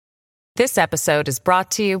This episode is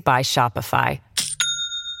brought to you by Shopify.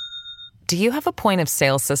 Do you have a point of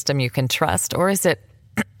sale system you can trust, or is it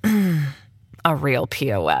a real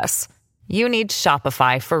POS? You need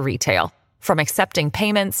Shopify for retail. From accepting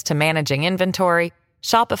payments to managing inventory,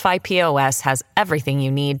 Shopify POS has everything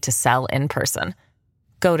you need to sell in person.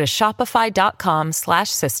 Go to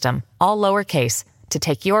shopify.com/system, all lowercase, to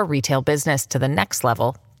take your retail business to the next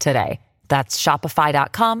level today. That's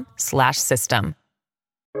shopify.com/system.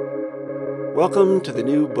 Welcome to the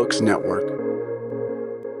New Books Network.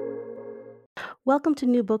 Welcome to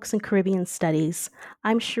New Books in Caribbean Studies.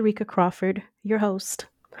 I'm Sharika Crawford, your host.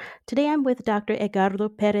 Today I'm with Dr. Edgardo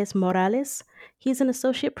Perez Morales. He's an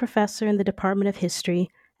associate professor in the Department of History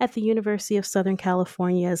at the University of Southern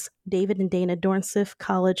California's David and Dana Dornsiff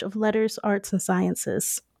College of Letters, Arts, and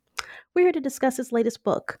Sciences. We're here to discuss his latest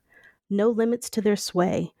book, No Limits to Their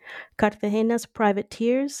Sway, Cartagena's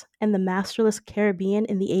Privateers and the Masterless Caribbean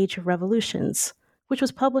in the Age of Revolutions, which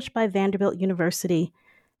was published by Vanderbilt University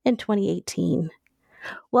in 2018.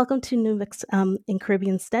 Welcome to New Books in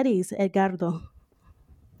Caribbean Studies, Edgardo.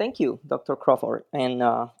 Thank you, Dr. Crawford, and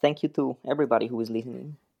thank you to everybody who is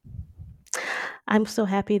listening. I'm so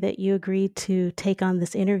happy that you agreed to take on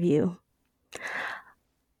this interview.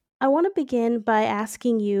 I want to begin by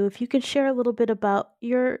asking you if you could share a little bit about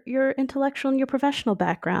your intellectual and your professional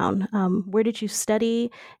background. Where did you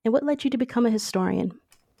study, and what led you to become a historian?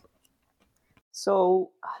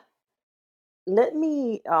 So let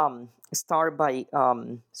me start by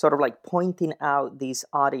sort of like pointing out this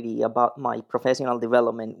oddity about my professional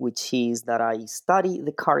development, which is that I study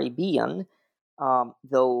the Caribbean,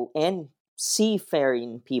 and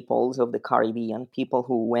seafaring peoples of the Caribbean, people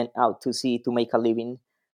who went out to sea to make a living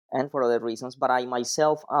and for other reasons. But I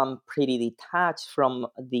myself am pretty detached from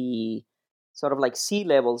the sort of like sea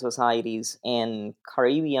level societies and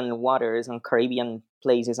Caribbean waters and Caribbean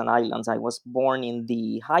places and islands. I was born in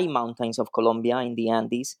the high mountains of Colombia in the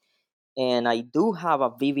Andes, and I do have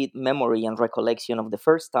a vivid memory and recollection of the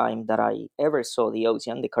first time that I ever saw the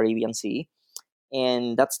ocean, the Caribbean Sea.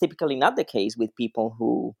 And that's typically not the case with people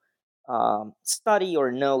who study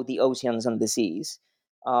or know the oceans and the seas.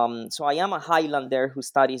 So I am a Highlander who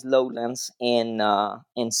studies lowlands and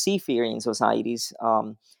seafaring societies,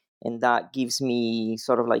 and that gives me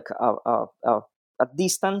sort of like a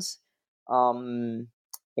distance. And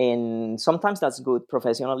sometimes that's good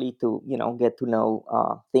professionally to get to know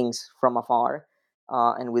things from afar,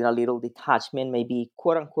 and with a little detachment, maybe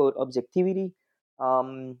quote unquote objectivity.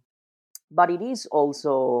 But it is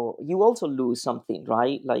also, you also lose something,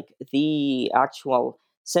 right? Like the actual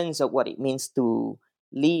sense of what it means to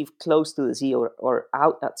live close to the sea or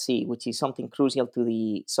out at sea, which is something crucial to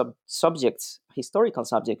the historical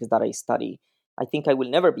subjects that I study. I think I will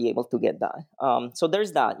never be able to get that. So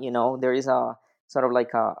there's that, there is a sort of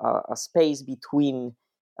like a space between,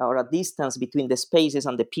 or a distance between the spaces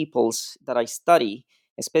and the peoples that I study,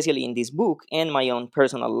 especially in this book, and my own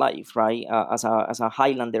personal life, right? As a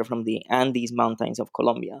Highlander from the Andes Mountains of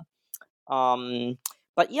Colombia.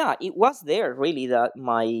 But yeah, it was there really that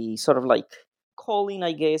my sort of like calling,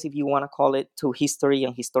 I guess, if you want to call it, to history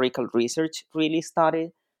and historical research really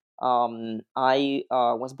started. I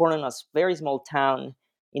was born in a very small town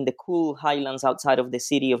in the cool highlands outside of the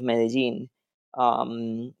city of Medellin.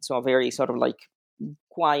 So a very sort of like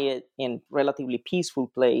quiet and relatively peaceful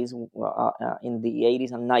place in the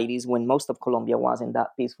 80s and 90s when most of Colombia wasn't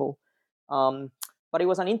that peaceful. But it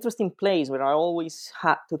was an interesting place where I always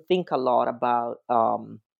had to think a lot about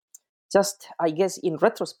just, I guess, in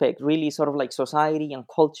retrospect, really sort of like society and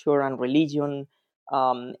culture and religion.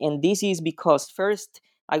 And this is because first,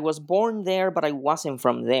 I was born there, but I wasn't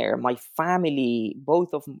from there. My family,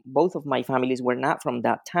 both of my families were not from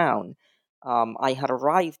that town. I had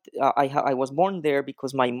arrived. I was born there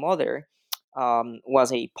because my mother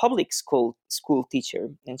was a public school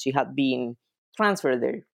teacher, and she had been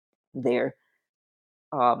transferred there.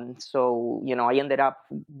 So I ended up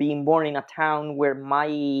being born in a town where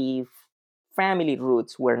my family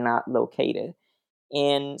roots were not located,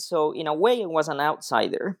 and so in a way, I was an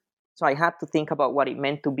outsider. So I had to think about what it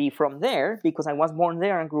meant to be from there because I was born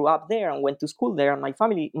there and grew up there and went to school there, and my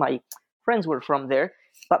friends were from there,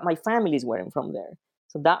 but my families weren't from there.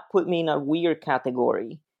 So that put me in a weird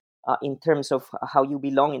category in terms of how you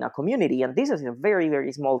belong in a community. And this is a very,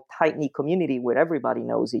 very small, tight-knit community where everybody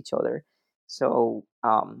knows each other. So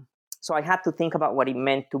so I had to think about what it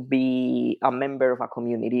meant to be a member of a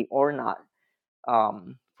community or not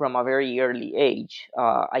from a very early age.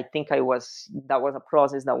 I think that was a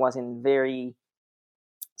process that wasn't very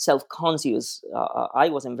self-conscious. I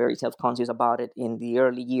wasn't very self-conscious about it in the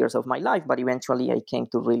early years of my life, but eventually I came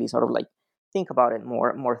to really sort of like think about it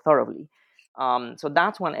more thoroughly. So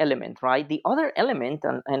that's one element, right? The other element,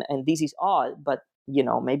 and this is odd, but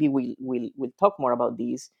maybe we'll talk more about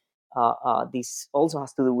these. This also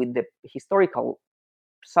has to do with the historical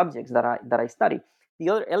subjects that I study. The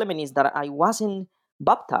other element is that I wasn't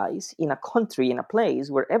baptized in a country, in a place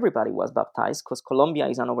where everybody was baptized, because Colombia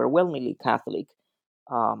is an overwhelmingly Catholic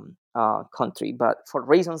country. But for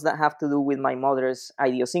reasons that have to do with my mother's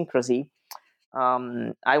idiosyncrasy,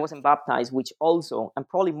 I wasn't baptized, which also, and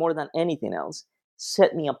probably more than anything else,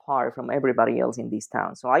 set me apart from everybody else in this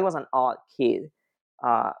town. So I was an odd kid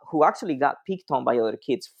who actually got picked on by other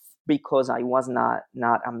kids because I was not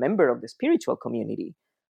a member of the spiritual community.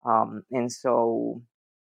 And so,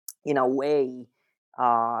 in a way,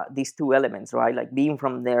 these two elements, right, like being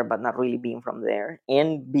from there but not really being from there,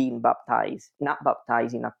 and being baptized, not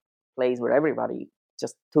baptized in a place where everybody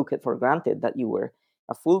just took it for granted that you were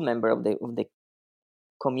a full member of the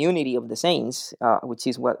community of the saints, which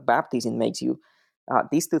is what baptism makes you.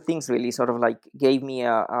 These two things really sort of like gave me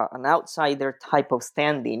an outsider type of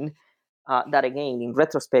standing that, again, in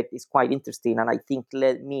retrospect, is quite interesting, and I think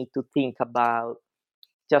led me to think about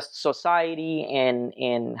just society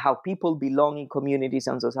and how people belong in communities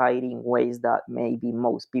and society in ways that maybe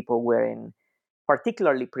most people weren't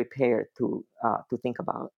particularly prepared to think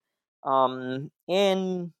about. And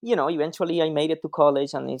eventually I made it to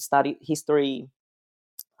college and I studied history,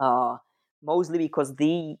 uh, mostly because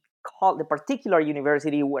the particular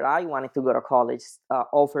university where I wanted to go to college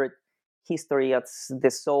offered history as the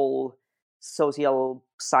sole social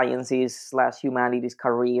sciences / humanities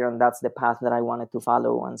career, and that's the path that I wanted to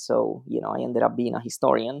follow. And so, I ended up being a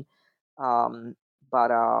historian. Um, but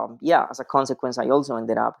yeah, as a consequence, I also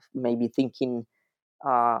ended up maybe thinking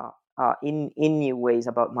uh, in new ways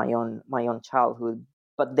about my own childhood,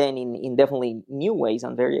 but then in definitely new ways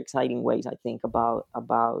and very exciting ways, I think about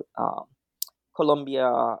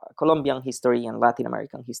Colombian history and Latin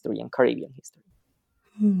American history and Caribbean history.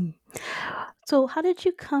 Hmm. So, how did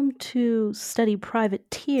you come to study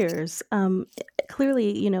privateers?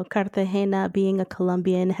 Clearly, Cartagena, being a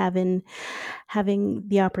Colombian, having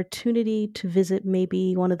the opportunity to visit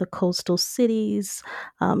maybe one of the coastal cities,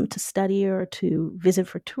 to study or to visit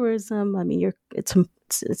for tourism. I mean,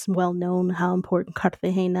 it's well known how important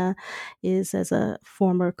Cartagena is as a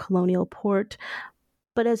former colonial port.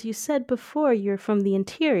 But as you said before, you're from the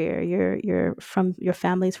interior. You're from your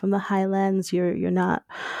family's from the highlands. You're not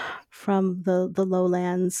from the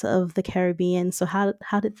lowlands of the Caribbean. So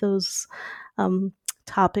how did those um,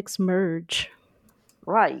 topics merge?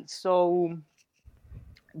 Right. So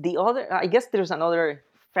the other, I guess, there's another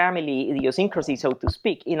family idiosyncrasy, so to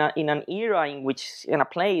speak, in an era in a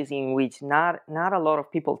place in which not a lot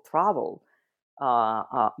of people travel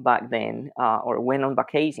back then, or went on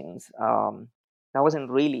vacations. That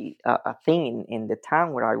wasn't really a thing in the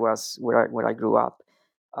town where I grew up.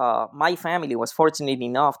 My family was fortunate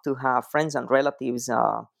enough to have friends and relatives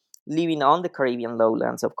living on the Caribbean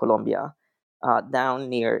lowlands of Colombia, down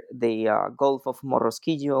near the Gulf of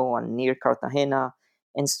Morrosquillo and near Cartagena.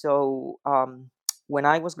 And so, when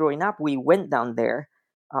I was growing up, we went down there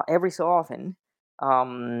every so often.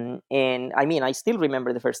 And I mean, I still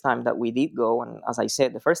remember the first time that we did go, and as I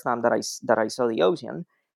said, the first time that I saw the ocean.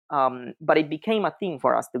 But it became a thing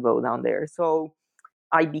for us to go down there. So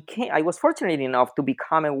I was fortunate enough to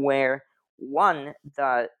become aware, one,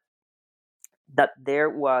 that there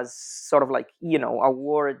was sort of like, a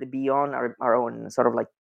world beyond our own sort of like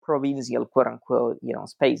provincial, quote unquote,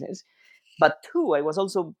 spaces. But two, I was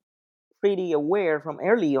also pretty aware from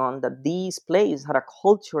early on that these places had a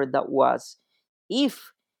culture that was,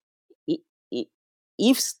 if i- i-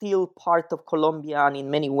 if still part of Colombia and in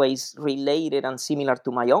many ways related and similar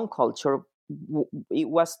to my own culture, it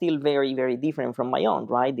was still very, very different from my own,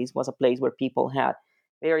 right? This was a place where people had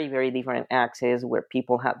very, very different access, where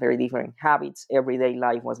people had very different habits. Everyday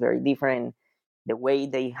life was very different. The way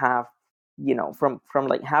they have, from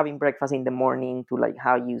like having breakfast in the morning to like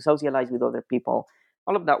how you socialize with other people,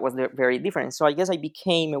 all of that was very different. So I guess I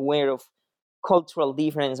became aware of cultural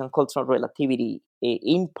difference and cultural relativity,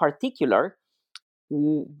 in particular,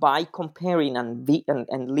 by comparing and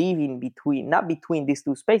living between, not between these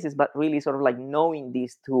two spaces, but really sort of like knowing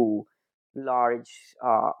these two large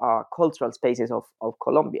cultural spaces of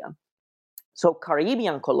Colombia. So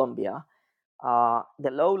Caribbean Colombia,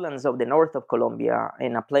 the lowlands of the north of Colombia,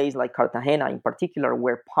 and a place like Cartagena in particular,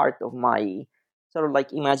 were part of my sort of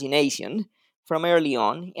like imagination from early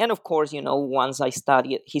on. And of course, once I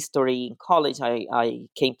studied history in college, I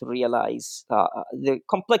came to realize the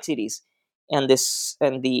complexities and this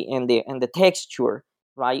and the texture,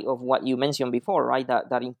 right, of what you mentioned before, right?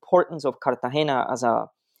 That importance of Cartagena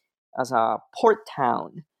as a port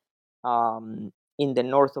town in the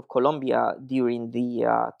north of Colombia during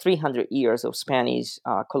the 300 years of Spanish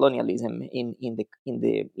colonialism in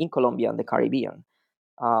Colombia and the Caribbean.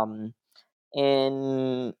 Um,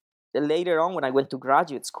 and later on, when I went to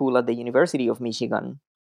graduate school at the University of Michigan,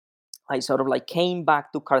 I sort of like came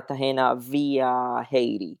back to Cartagena via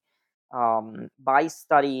Haiti by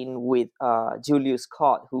studying with Julius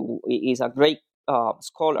Scott, who is a great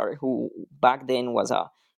scholar who back then was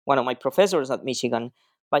one of my professors at Michigan.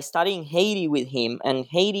 By studying Haiti with him, and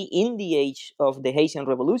Haiti in the age of the Haitian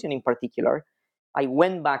Revolution in particular, I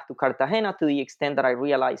went back to Cartagena to the extent that I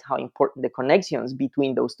realized how important the connections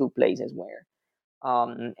between those two places were.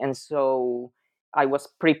 And so I was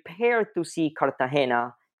prepared to see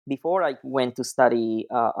Cartagena before I went to study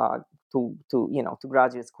to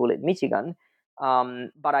graduate school at Michigan.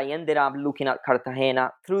 But I ended up looking at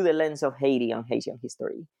Cartagena through the lens of Haiti and Haitian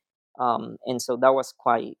history. And so that was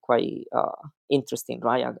quite interesting,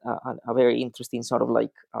 right? A very interesting sort of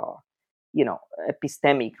like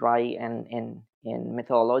epistemic, right, and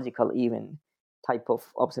methodological even type of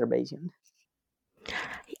observation.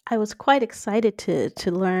 I was quite excited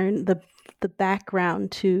to learn the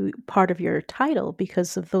background to part of your title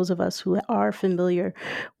because of those of us who are familiar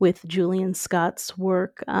with Julian Scott's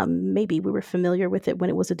work. Maybe we were familiar with it when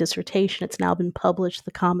it was a dissertation. It's now been published,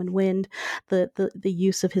 The Common Wind. The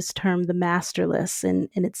use of his term, the masterless, and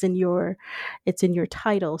it's in your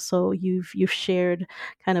title. So you've shared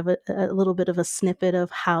kind of a little bit of a snippet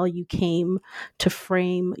of how you came to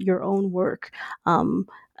frame your own work.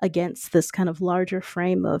 Against this kind of larger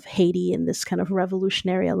frame of Haiti and this kind of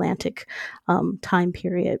revolutionary Atlantic time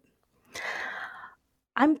period.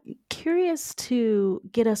 I'm curious to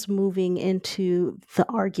get us moving into the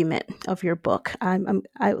argument of your book. I would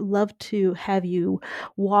love to have you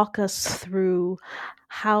walk us through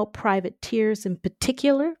how privateers in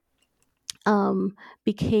particular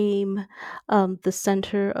became the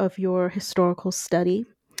center of your historical study.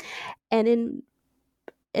 And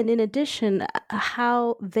in addition,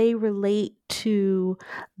 how they relate to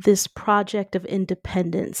this project of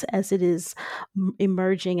independence as it is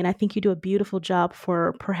emerging. And I think you do a beautiful job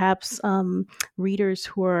for perhaps readers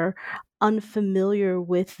who are unfamiliar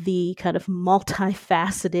with the kind of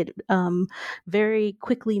multifaceted, very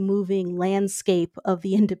quickly moving landscape of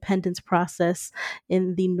the independence process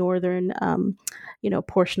in the northern,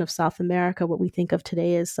 portion of South America, what we think of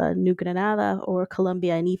today as New Granada or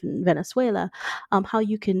Colombia and even Venezuela. How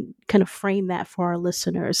you can kind of frame that for our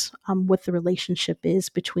listeners, what the relationship is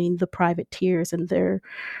between the privateers and their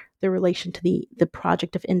relation to the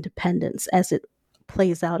project of independence as it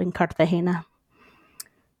plays out in Cartagena.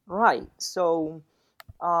 Right. So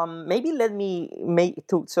maybe let me make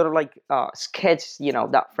to sort of like sketch,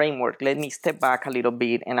 that framework. Let me step back a little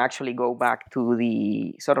bit and actually go back to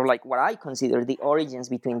the sort of like what I consider the origins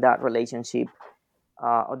between that relationship,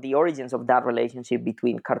 or the origins of that relationship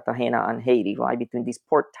between Cartagena and Haiti, right? Between this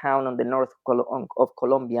port town on the north of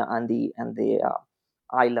Colombia and the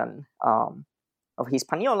island of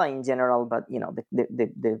Hispaniola in general, but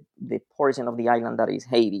the portion of the island that is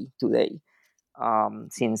Haiti today.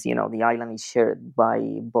 Since the island is shared by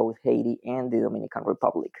both Haiti and the Dominican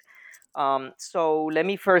Republic. So let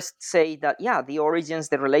me first say that the origins,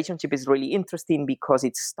 the relationship is really interesting because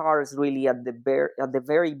it starts really at the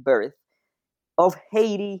very birth of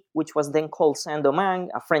Haiti, which was then called Saint-Domingue,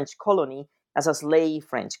 a French colony, as a slave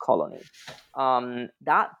French colony.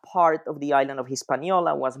 That part of the island of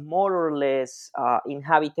Hispaniola was more or less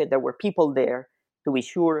inhabited. There were people there, to be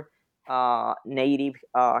sure, native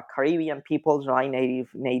Caribbean peoples, right?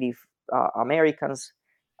 Native Americans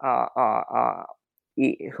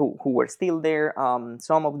who were still there.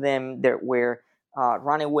 Some of them there were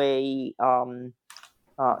runaway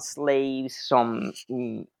slaves, some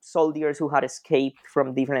soldiers who had escaped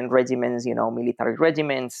from different regiments, military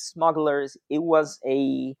regiments, smugglers. It was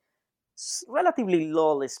a relatively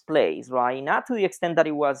lawless place, right? Not to the extent that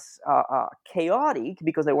it was chaotic,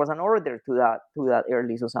 because there was an order to that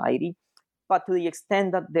early society, but to the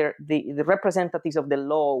extent that the representatives of the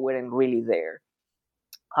law weren't really there.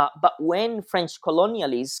 But when French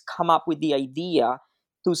colonialists come up with the idea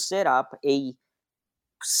to set up a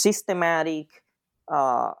systematic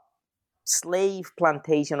slave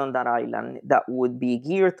plantation on that island that would be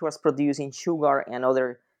geared towards producing sugar and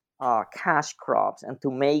other cash crops, and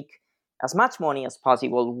to make as much money as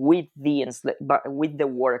possible with the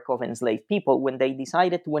work of enslaved people. When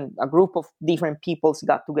a group of different peoples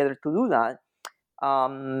got together to do that,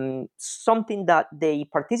 something that they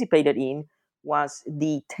participated in was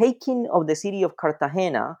the taking of the city of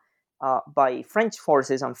Cartagena by French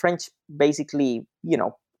forces and French, basically,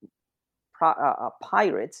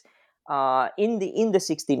 pirates, in the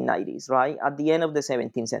 1690s, right at the end of the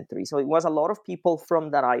 17th century. So it was a lot of people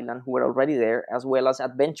from that island who were already there, as well as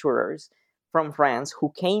adventurers from France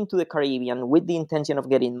who came to the Caribbean with the intention of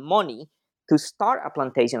getting money to start a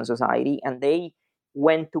plantation society, and they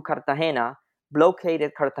went to Cartagena,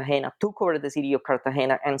 blockaded Cartagena, took over the city of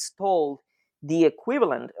Cartagena, and stole the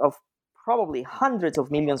equivalent of probably hundreds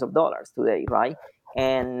of millions of dollars today, right?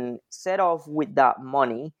 And set off with that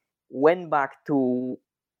money, went back to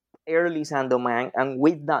early Saint-Domingue, and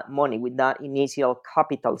with that money, with that initial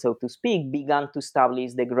capital, so to speak, began to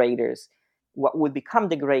establish the greatest, what would become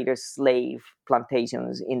the greatest slave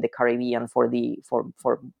plantations in the Caribbean for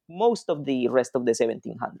most of the rest of the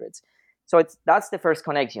 1700s. So that's the first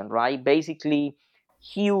connection, right? Basically,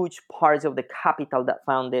 huge parts of the capital that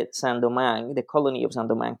founded Saint-Domingue, the colony of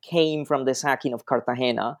Saint-Domingue, came from the sacking of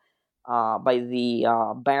Cartagena by the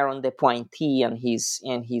Baron de Pointy and his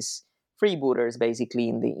freebooters, basically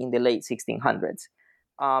in the late 1600s.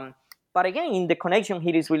 But again, in the connection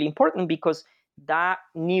here is really important because that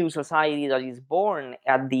new society that is born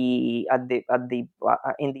in the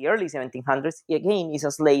early 1700s again is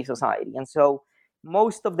a slave society, and so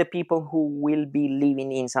most of the people who will be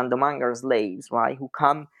living in Saint-Domingue are slaves, right? Who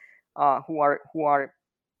come, who are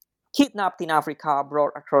kidnapped in Africa,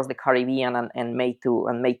 brought across the Caribbean, and made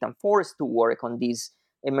them forced to work on these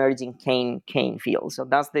emerging cane fields. So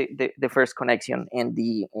that's the first connection, and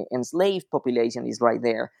the enslaved population is right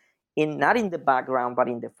there, not in the background but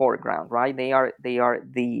in the foreground, right? They are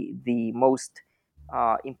the most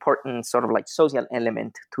important sort of like social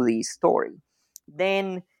element to the story.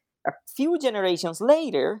 Then a few generations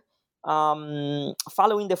later,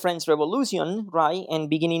 following the French Revolution, right, and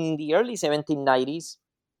beginning in the early 1790s,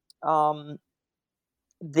 um,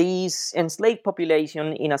 these enslaved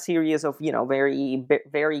population, in a series of very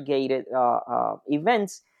variegated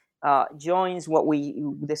events, joins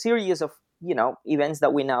the series of events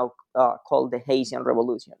that we now call the Haitian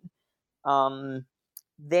Revolution. Um,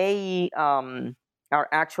 they are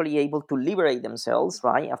actually able to liberate themselves,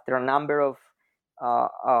 right, after a number of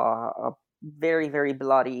very, very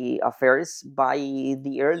bloody affairs. By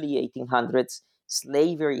the early 1800s,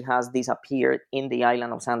 slavery has disappeared in the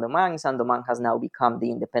island of Saint-Domingue. Saint-Domingue has now become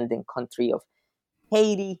the independent country of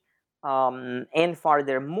Haiti. And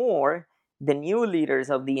furthermore, the new leaders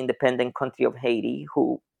of the independent country of Haiti,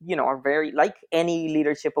 who are very, like any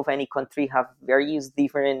leadership of any country, have various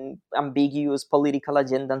different ambiguous political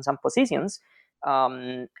agendas and positions,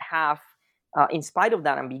 have, in spite of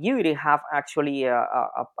that ambiguity, have actually a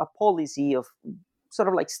policy of sort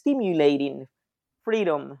of like stimulating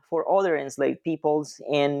freedom for other enslaved peoples.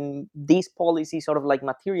 And this policy sort of like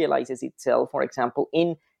materializes itself, for example,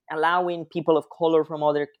 in allowing people of color from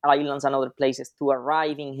other islands and other places to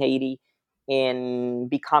arrive in Haiti and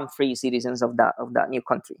become free citizens of that new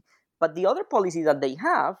country. But the other policy that they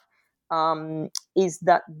have, is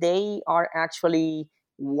that they are actually,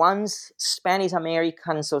 once Spanish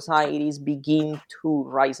American societies begin to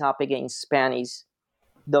rise up against Spanish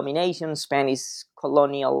domination, Spanish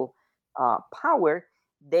colonial power,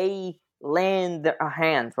 they lend a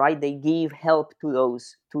hand, right? They give help to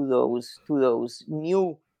those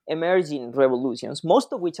new emerging revolutions,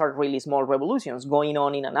 most of which are really small revolutions going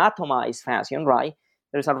on in an atomized fashion, right?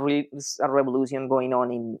 There's a revolution going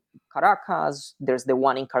on in Caracas. There's the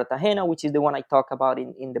one in Cartagena, which is the one I talk about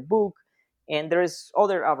in the book, and there's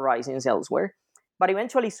other uprisings elsewhere. But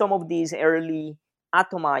eventually, some of these early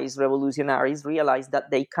atomized revolutionaries realized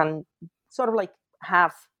that they can sort of like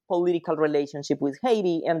have political relationship with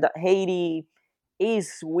Haiti, and that Haiti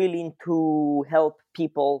is willing to help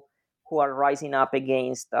people who are rising up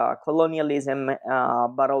against colonialism,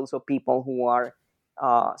 but also people who are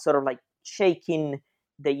sort of like shaking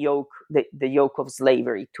the yoke of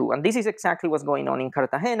slavery too. And this is exactly what's going on in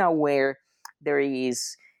Cartagena, where there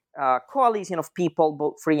is a coalition of people,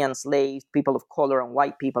 both free and slaves, people of color and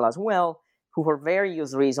white people as well, who for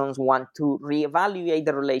various reasons want to reevaluate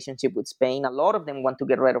the relationship with Spain. A lot of them want to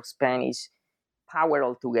get rid of Spanish power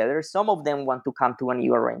altogether. Some of them want to come to a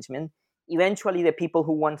new arrangement. Eventually, the people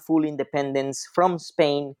who want full independence from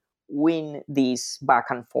Spain win this back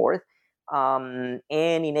and forth. And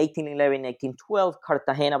in 1811, 1812,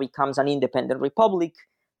 Cartagena becomes an independent republic.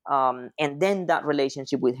 And then that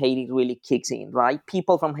relationship with Haiti really kicks in, right?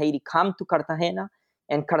 People from Haiti come to Cartagena,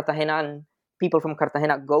 and people from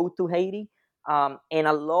Cartagena go to Haiti. And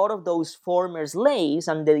a lot of those former slaves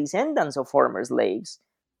and the descendants of former slaves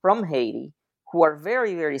from Haiti, who are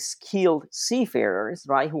very, very skilled seafarers,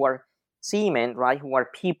 right? Who are seamen, right? Who are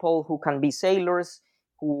people who can be sailors,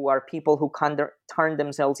 who are people who can turn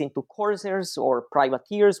themselves into corsairs or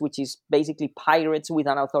privateers, which is basically pirates with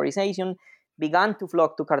an authorization. began to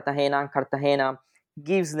flock to Cartagena, and Cartagena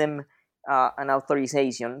gives them an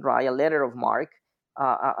authorization, right, a letter of marque,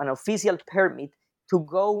 an official permit to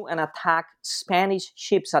go and attack Spanish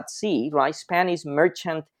ships at sea, right, Spanish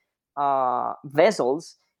merchant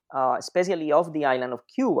vessels, especially off the island of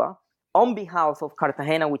Cuba, on behalf of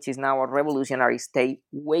Cartagena, which is now a revolutionary state,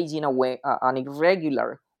 waging an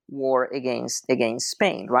irregular war against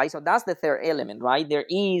Spain, right? So that's the third element, right? There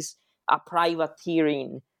is a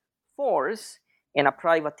privateering force and a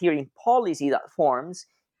privateering policy that forms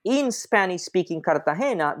in Spanish-speaking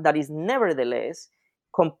Cartagena that is nevertheless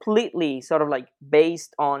completely sort of like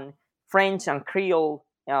based on French and Creole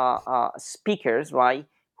speakers, right?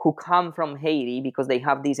 Who come from Haiti because they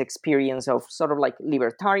have this experience of sort of like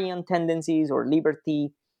libertarian tendencies or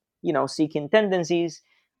liberty, seeking tendencies,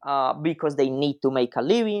 because they need to make a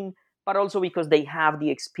living, but also because they have the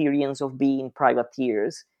experience of being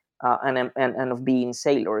privateers and of being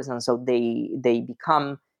sailors, and so they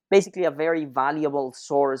become basically a very valuable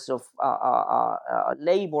source of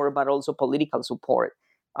labor, but also political support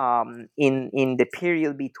in the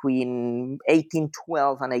period between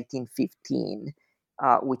 1812 and 1815.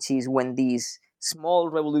 Which is when this small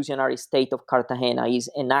revolutionary state of Cartagena is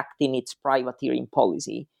enacting its privateering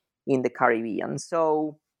policy in the Caribbean.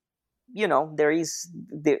 So, there is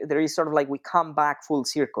sort of like we come back full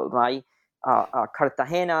circle, right?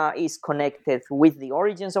 Cartagena is connected with the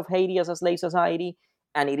origins of Haiti as a slave society,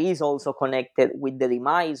 and it is also connected with the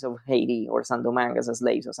demise of Haiti or Saint Domingue as a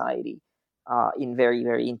slave society in very,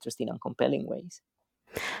 very interesting and compelling ways.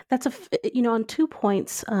 That's on 2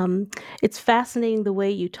 points. It's fascinating the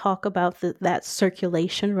way you talk about that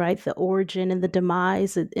circulation, right? The origin and the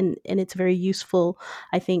demise, and it's very useful,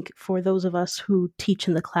 I think, for those of us who teach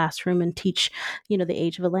in the classroom and teach, the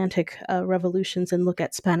age of Atlantic revolutions and look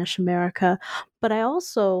at Spanish America. But I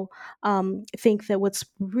also think that what's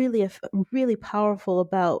really powerful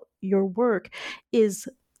about your work is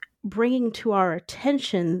bringing to our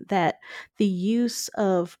attention that the use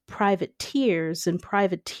of privateers and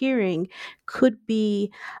privateering could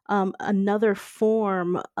be another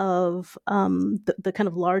form of the kind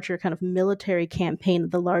of larger kind of military campaign,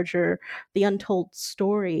 the untold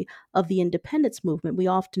story of the independence movement. We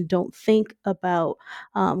often don't think about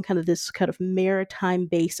kind of this kind of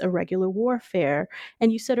maritime-based irregular warfare.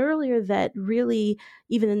 And you said earlier that really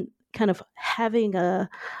even kind of having a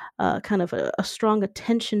strong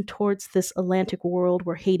attention towards this Atlantic world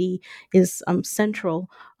where Haiti is central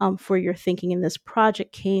for your thinking in this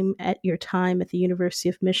project came at your time at the University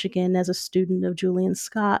of Michigan as a student of Julian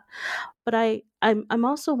Scott. But I'm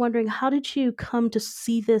also wondering, how did you come to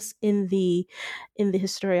see this in the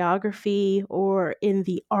historiography or in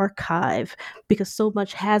the archive? Because so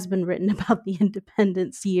much has been written about the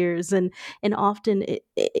independence years, and often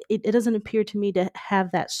it doesn't appear to me to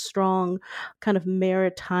have that strong kind of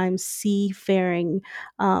maritime seafaring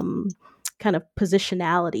kind of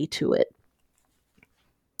positionality to it.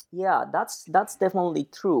 Yeah, that's definitely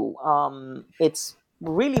true. It's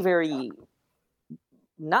really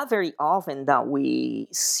not very often that we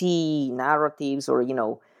see narratives or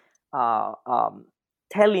uh, um,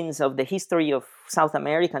 tellings of the history of South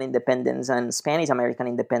American independence and Spanish American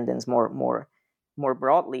independence more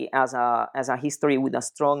broadly as a history with a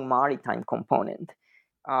strong maritime component.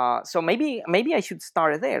 So maybe I should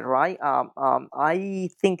start there, right? I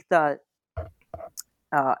think that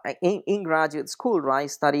in graduate school,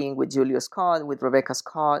 right, studying with Julius Scott, with Rebecca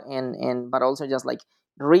Scott, and but also just like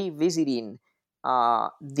revisiting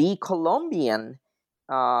the Colombian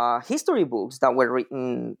history books that were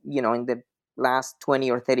written, in the last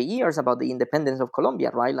 20 or 30 years about the independence of Colombia,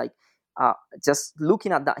 right? Like just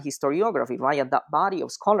looking at that historiography, right, at that body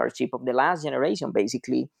of scholarship of the last generation,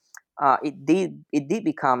 basically, it did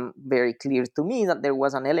become very clear to me that there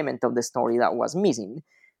was an element of the story that was missing.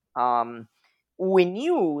 Um, we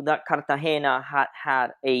knew that Cartagena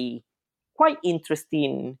had a quite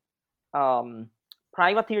interesting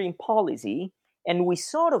privateering policy, and we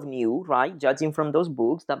sort of knew, right, judging from those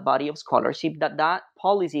books, that body of scholarship, that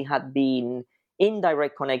policy had been in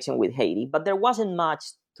direct connection with Haiti, but there wasn't much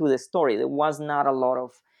to the story. There was not a lot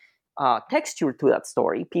of texture to that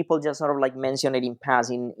story. People just sort of like mention it in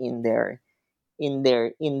passing in their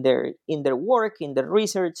work, in their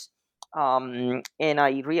research. And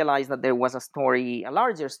I realized that there was a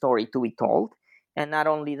larger story to be told. And not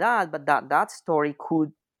only that, but that story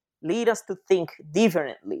could lead us to think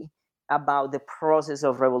differently about the process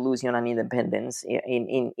of revolution and independence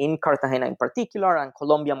in Cartagena in particular, and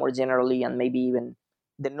Colombia more generally, and maybe even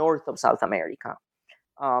the north of South America.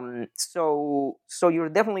 So you're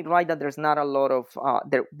definitely right that there's not a lot of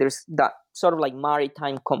there's that sort of like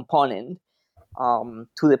maritime component to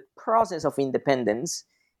the process of independence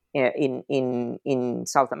in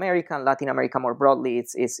South America and Latin America more broadly.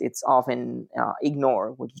 It's often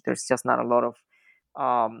ignored. There's just not a lot of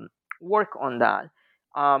work on that.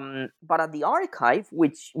 But at the archive,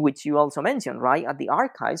 which you also mentioned, right? At the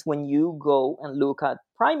archives, when you go and look at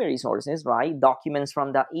primary sources, right, documents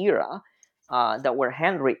from that era that were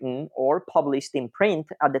handwritten or published in print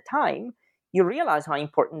at the time, you realize how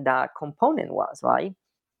important that component was, right?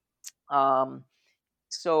 Um,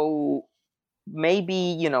 so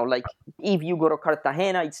maybe, like if you go to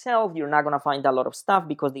Cartagena itself, you're not going to find a lot of stuff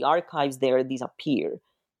because the archives there disappear.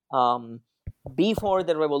 Um, before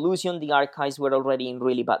the revolution, the archives were already in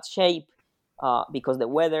really bad shape because the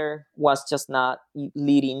weather was just not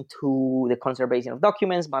leading to the conservation of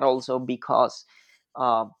documents, but also because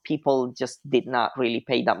people just did not really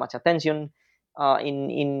pay that much attention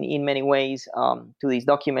in many ways to these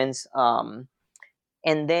documents.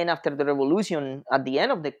 And then after the revolution, at the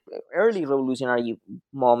end of the early revolutionary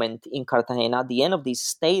moment in Cartagena, at the end of this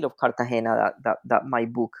state of Cartagena that my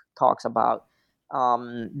book talks about,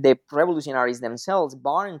 the revolutionaries themselves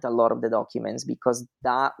burned a lot of the documents because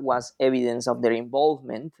that was evidence of their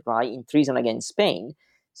involvement, right, in treason against Spain.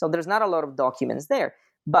 So there's not a lot of documents there.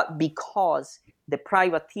 But because the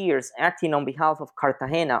privateers acting on behalf of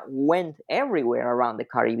Cartagena went everywhere around the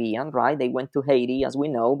Caribbean, right? They went to Haiti, as we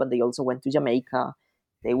know, but they also went to Jamaica.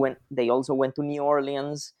 They also went to New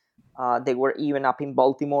Orleans. They were even up in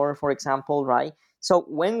Baltimore, for example, right? So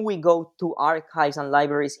when we go to archives and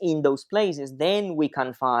libraries in those places, then we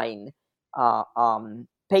can find their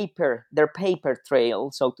paper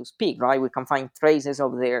trail, so to speak, right? We can find traces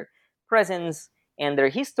of their presence and their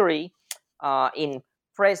history in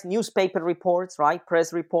press newspaper reports, right?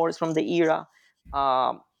 Press reports from the era,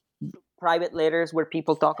 um, private letters where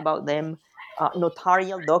people talk about them,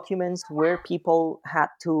 notarial documents where people had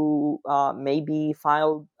to maybe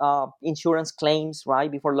file insurance claims,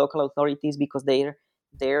 right, before local authorities because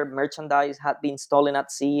their merchandise had been stolen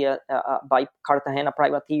at sea by Cartagena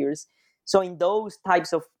privateers. So in those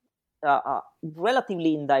types of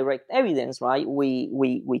relatively indirect evidence, right,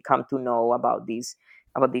 we come to know about these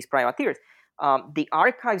privateers. The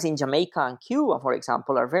archives in Jamaica and Cuba, for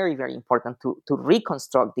example, are very, very important to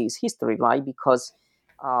reconstruct this history, right? Because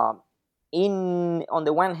uh, on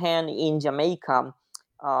the one hand, in Jamaica,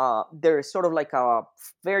 there's sort of like a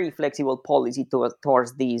very flexible policy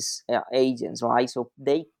towards these agents, right? So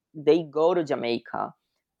they go to Jamaica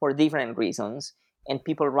for different reasons, and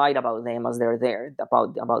people write about them as they're there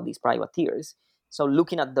about these privateers. So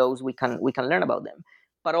looking at those, we can learn about them,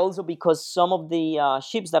 but also because some of the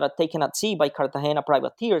ships that are taken at sea by Cartagena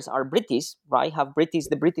privateers are British, right? Have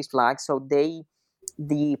the British flag, so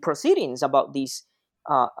the proceedings about these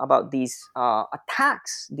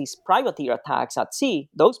attacks, these privateer attacks at sea,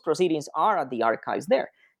 those proceedings are at the archives there,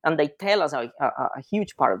 and they tell us a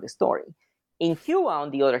huge part of the story. In Cuba, on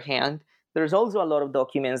the other hand, there's also a lot of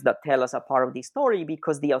documents that tell us a part of the story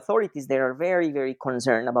because the authorities there are very, very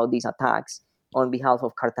concerned about these attacks on behalf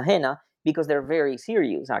of Cartagena because they're very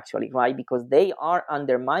serious, actually, right? Because they are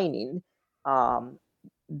undermining um,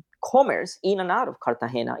 commerce in and out of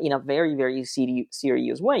Cartagena in a very, very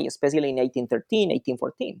serious way, especially in 1813,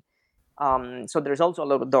 1814. So there's also a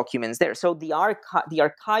lot of documents there. So the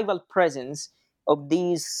archival presence of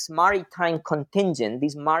this maritime contingent,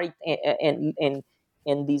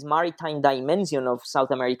 and this maritime dimension of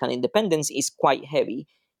South American independence is quite heavy,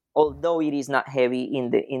 although it is not heavy in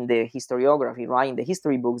the historiography, right? In the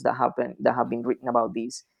history books that have been written about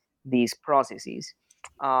these processes.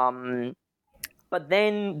 Um, but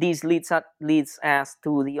then this leads us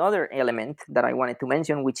to the other element that I wanted to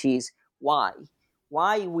mention, which is why.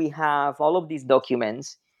 Why we have all of these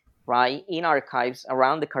documents, right, in archives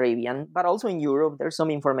around the Caribbean, but also in Europe. There's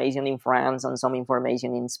some information in France and some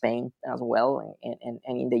information in Spain as well, and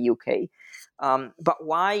in the UK. But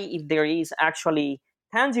why, if there is actually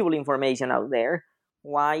tangible information out there,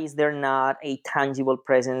 why is there not a tangible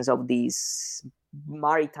presence of these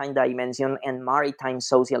maritime dimension and maritime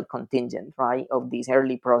social contingent, right, of these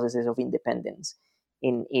early processes of independence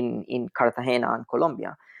in Cartagena and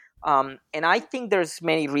Colombia? And I think there's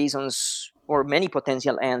many reasons or many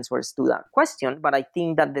potential answers to that question, but I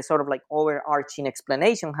think that the sort of like overarching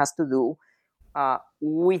explanation has to do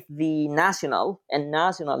with the national and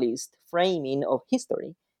nationalist framing of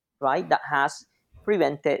history, right, that has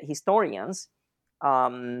prevented historians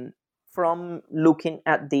from looking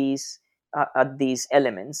at these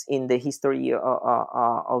elements in the history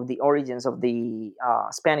of the origins of the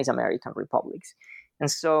Spanish American republics.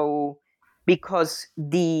 And so, because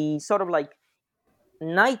the sort of like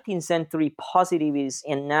 19th century positivist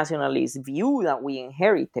and nationalist view that we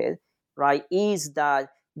inherited, right, is that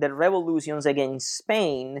the revolutions against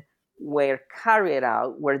Spain were carried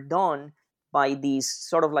out, were done by these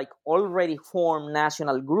sort of like already formed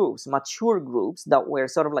national groups, mature groups that were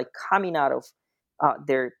sort of like coming out of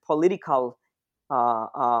their political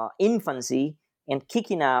infancy and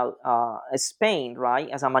kicking out Spain, right,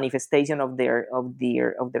 as a manifestation of their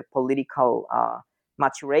political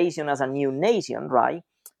maturation as a new nation, right?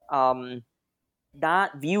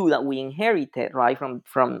 That view that we inherited, right, from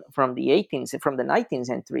the 19th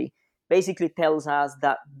century, basically tells us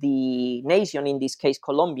that the nation, in this case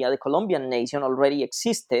Colombia, the Colombian nation, already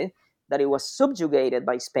existed, that it was subjugated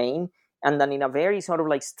by Spain, and that in a very sort of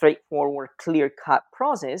like straightforward, clear-cut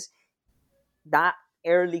process, that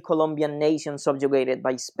early Colombian nation subjugated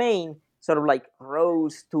by Spain sort of like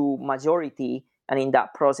rose to majority, and in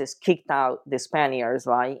that process kicked out the Spaniards,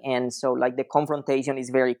 right? And so like the confrontation is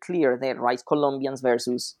very clear there, right? Colombians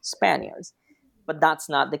versus Spaniards. But that's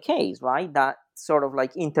not the case, right? That sort of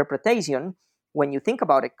like interpretation, when you think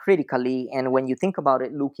about it critically and when you think about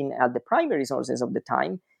it looking at the primary sources of the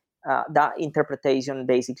time, that interpretation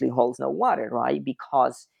basically holds no water, right?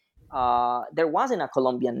 Because there wasn't a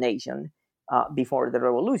Colombian nation before the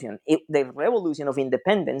revolution. The revolution of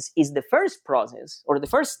independence is the first process or the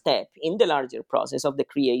first step in the larger process of the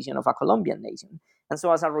creation of a Colombian nation. And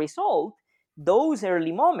so as a result, those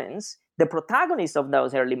early moments, the protagonists of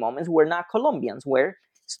those early moments were not Colombians, were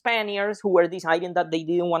Spaniards who were deciding that they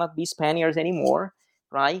didn't want to be Spaniards anymore,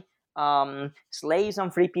 right? Slaves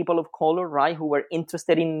and free people of color, right, who were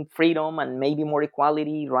interested in freedom and maybe more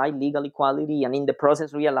equality, right, legal equality, and in the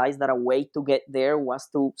process realized that a way to get there was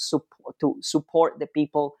to support the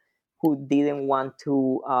people who didn't want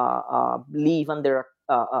to live under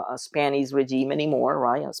a Spanish regime anymore,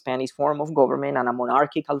 right, a Spanish form of government and a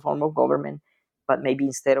monarchical form of government, but maybe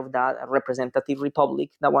instead of that, a representative republic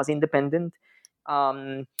that was independent.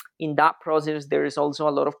 In that process, there is also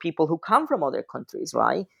a lot of people who come from other countries,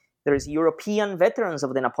 right? There's European veterans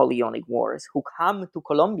of the Napoleonic Wars who come to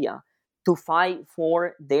Colombia to fight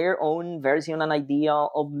for their own version and idea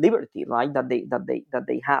of liberty, right? That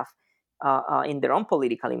they have in their own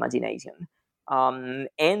political imagination.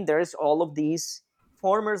 And there's all of these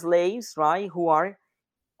former slaves, right, who are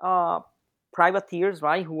privateers,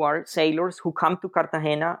 right, who are sailors who come to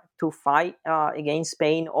Cartagena to fight against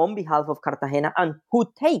Spain on behalf of Cartagena, and who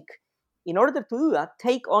in order to do that,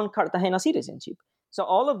 take on Cartagena citizenship. So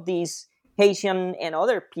all of these Haitian and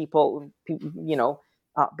other people,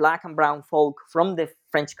 black and brown folk from the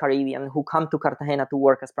French Caribbean who come to Cartagena to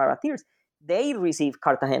work as privateers, they receive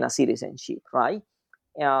Cartagena citizenship, right?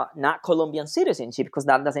 Not Colombian citizenship, because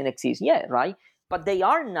that doesn't exist yet, right? But they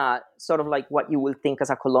are not sort of like what you will think as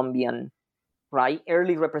a Colombian, right?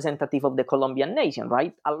 Early representative of the Colombian nation,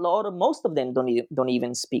 right? Most of them don't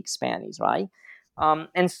even speak Spanish, right?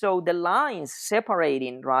 And so the lines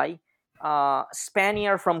separating, right,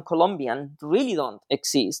 Spaniard from Colombian really don't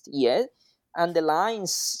exist yet. And the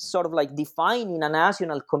lines sort of like defining a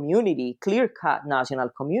national community, clear-cut national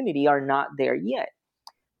community, are not there yet.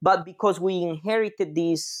 But because we inherited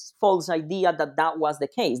this false idea that was the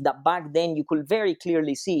case, that back then you could very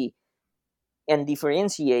clearly see and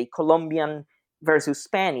differentiate Colombian versus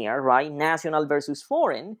Spaniard, right? National versus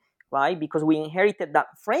foreign, right? Because we inherited that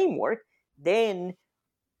framework, then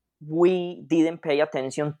we didn't pay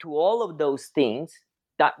attention to all of those things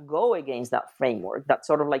that go against that framework, that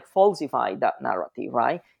sort of like falsify that narrative,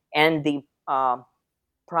 right? And the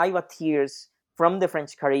privateers from the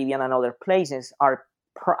French Caribbean and other places are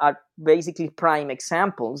basically prime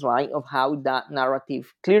examples, right, of how that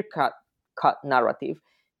narrative, clear-cut narrative,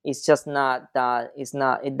 is just not that,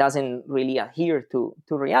 it doesn't really adhere to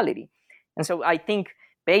reality. And so I think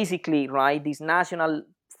basically, right, this national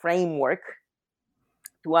framework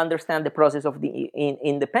to understand the process of the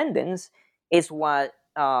independence is what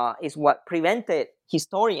prevented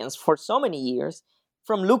historians for so many years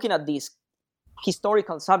from looking at these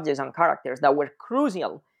historical subjects and characters that were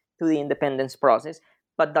crucial to the independence process,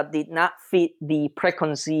 but that did not fit the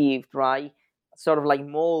preconceived, right, sort of like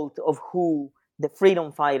mold of who the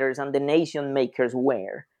freedom fighters and the nation makers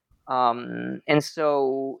were. And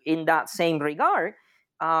so in that same regard,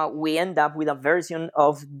 we end up with a version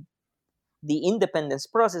of the independence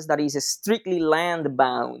process that is strictly land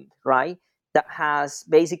bound, right? That has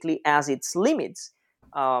basically as its limits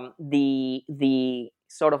the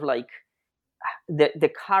sort of like the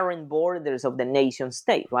current borders of the nation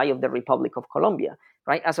state, right, of the Republic of Colombia,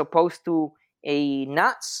 right, as opposed to a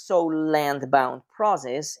not so land bound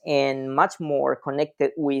process and much more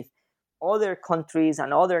connected with other countries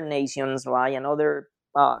and other nations, right, and other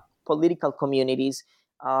political communities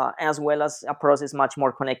as well as a process much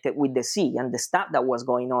more connected with the sea and the stuff that was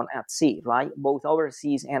going on at sea, right? Both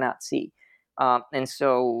overseas and at sea. And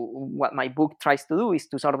so what my book tries to do is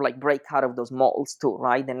to sort of like break out of those molds too,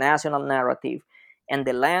 right? The national narrative and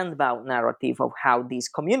the land-bound narrative of how these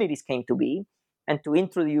communities came to be, and to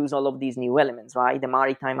introduce all of these new elements, right? The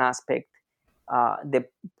maritime aspect, the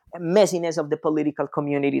messiness of the political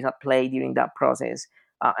communities at play during that process,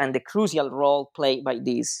 and the crucial role played by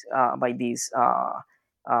these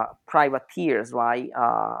privateers, right?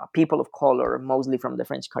 People of color, mostly from the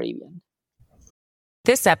French Caribbean.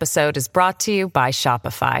 This episode is brought to you by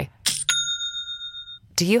Shopify.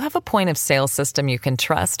 Do you have a point of sale system you can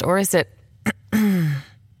trust, or is it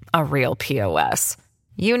a real POS?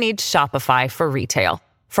 You need Shopify for retail.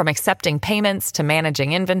 From accepting payments to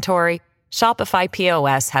managing inventory, Shopify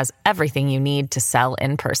POS has everything you need to sell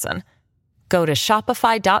in person. Go to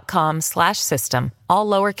shopify.com/system, all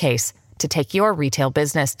lowercase, to take your retail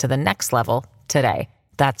business to the next level today.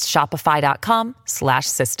 That's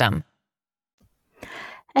shopify.com/system.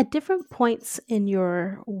 At different points in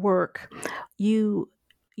your work, you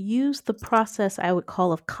use the process I would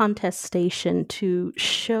call of contestation to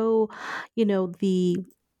show,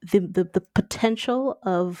 the potential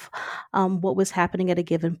of what was happening at a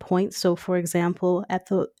given point. So, for example, at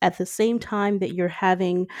the same time that you're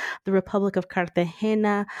having the Republic of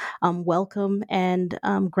Cartagena welcome and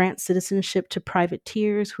grant citizenship to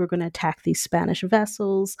privateers who are going to attack these Spanish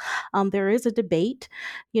vessels, there is a debate,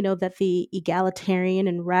 that the egalitarian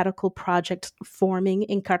and radical project forming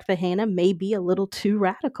in Cartagena may be a little too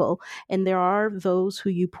radical, and there are those who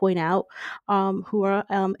you point out who are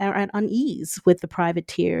at unease with the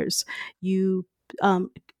privateers. You,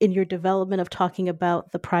 in your development of talking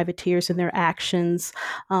about the privateers and their actions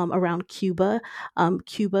around Cuba,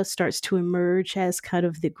 Cuba starts to emerge as kind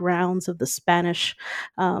of the grounds of the Spanish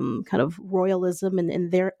kind of royalism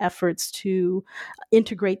and their efforts to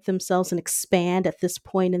integrate themselves and expand at this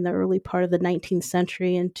point in the early part of the 19th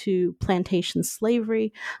century into plantation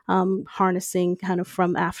slavery, harnessing after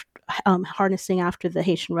the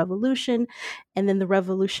Haitian Revolution. And then the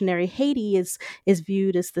revolutionary Haiti is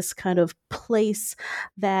viewed as this kind of place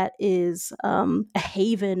that is a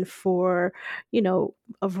haven for,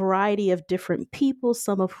 a variety of different people,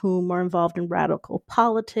 some of whom are involved in radical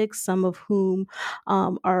politics, some of whom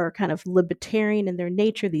are kind of libertarian in their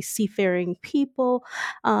nature, these seafaring people.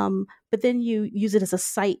 But then you use it as a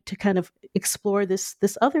site to kind of explore this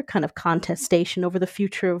other kind of contestation over the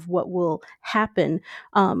future of what will happen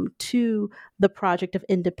to the project of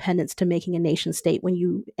independence, to making a nation state, when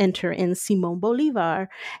you enter in Simón Bolívar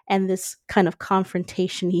and this kind of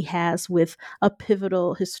confrontation he has with a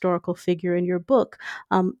pivotal historical figure in your book,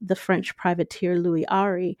 the French privateer Louis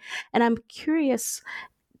Ari. And I'm curious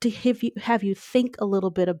to have you think a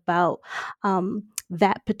little bit about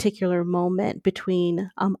that particular moment between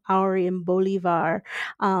Ari and Bolivar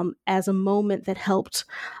as a moment that helped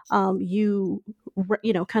you,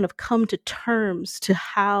 kind of come to terms to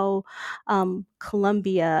how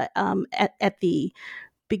Colombia at the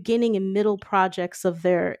beginning and middle projects of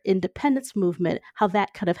their independence movement, how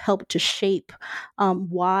that kind of helped to shape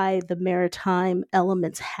why the maritime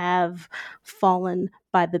elements have fallen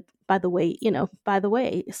by the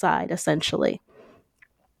wayside, essentially.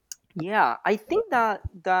 Yeah, I think that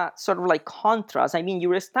sort of like contrast. I mean,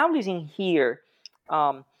 you're establishing here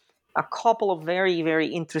a couple of very, very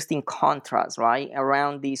interesting contrasts, right,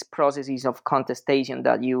 around these processes of contestation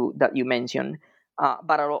that you mentioned,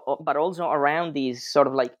 but also around this sort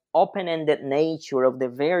of like open-ended nature of the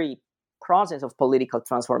very process of political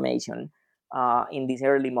transformation in these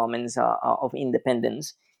early moments of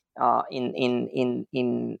independence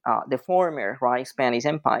in the former, right, Spanish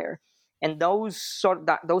Empire. And those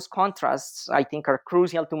contrasts, I think, are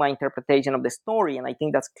crucial to my interpretation of the story, and I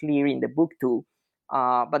think that's clear in the book too.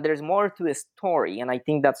 But there's more to the story, and I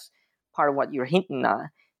think that's part of what you're hinting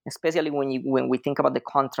at, especially when we think about the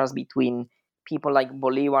contrast between people like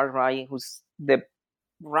Bolivar, right, who's the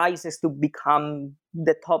rises to become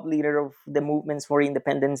the top leader of the movements for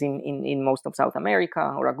independence in most of South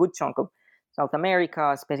America, or a good chunk of South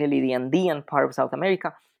America, especially the Andean part of South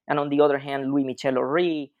America. And on the other hand, Louis Michel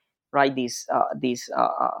Horry, right, these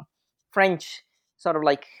French sort of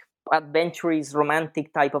like adventurous,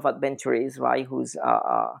 romantic type of adventurous, right, who's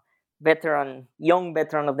a young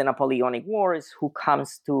veteran of the Napoleonic Wars, who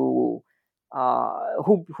comes to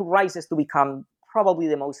who rises to become probably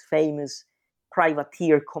the most famous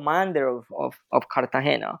privateer commander of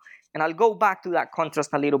Cartagena. And I'll go back to that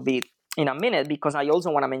contrast a little bit in a minute, because I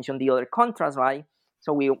also want to mention the other contrast, right?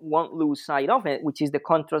 So we won't lose sight of it, which is the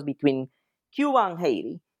contrast between Cuba and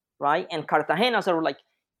Haiti, right? And Cartagena sort of like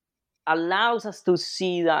allows us to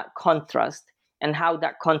see that contrast and how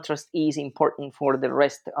that contrast is important for the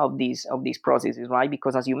rest of these processes, right?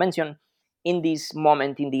 Because as you mentioned, in this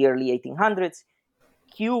moment in the early 1800s,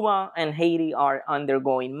 Cuba and Haiti are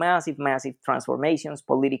undergoing massive, massive transformations,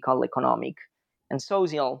 political, economic, and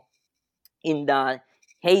social, in that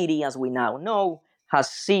Haiti, as we now know, has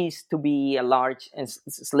ceased to be a large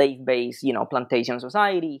slave-based, plantation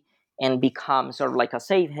society, and become sort of like a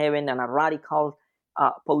safe haven and a radical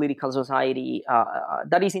political society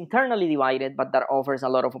that is internally divided, but that offers a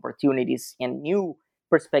lot of opportunities and new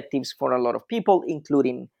perspectives for a lot of people,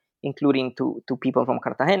 including to people from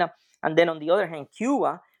Cartagena. And then on the other hand,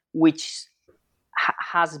 Cuba, which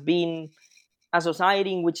has been a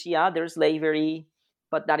society in which, yeah, there's slavery,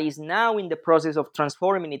 but that is now in the process of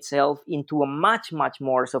transforming itself into a much, much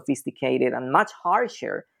more sophisticated and much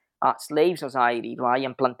harsher slave society, right,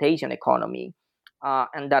 and plantation economy,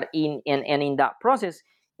 and that in that process,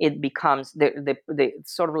 it becomes the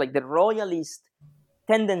sort of like the royalist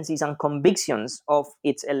tendencies and convictions of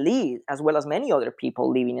its elite, as well as many other people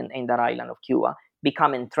living in that island of Cuba,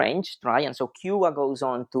 become entrenched, right? And so Cuba goes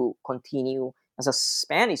on to continue as a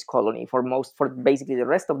Spanish colony for basically the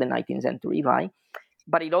rest of the 19th century, right?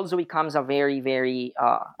 But it also becomes a very, very,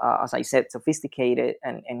 as I said, sophisticated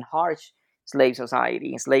and harsh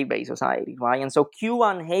slave-based society, right? And so Cuba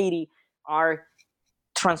and Haiti are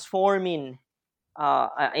transforming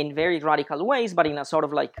in very radical ways, but in a sort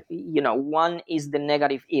of like, one is the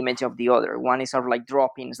negative image of the other. One is sort of like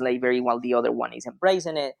dropping slavery while the other one is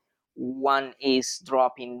embracing it. One is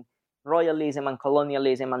dropping royalism and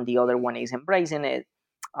colonialism, and the other one is embracing it.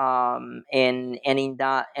 And in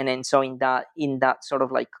that sort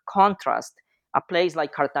of like contrast, a place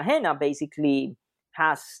like Cartagena basically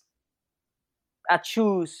has a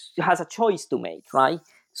choice to make, right?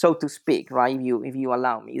 So to speak, right? If you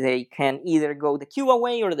allow me, they can either go the Cuba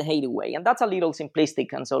way or the Haiti way, and that's a little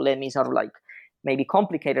simplistic. And so let me sort of like maybe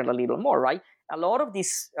complicate it a little more, right? A lot of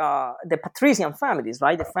these, the patrician families,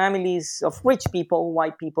 right? The families of rich people,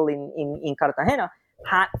 white people in Cartagena,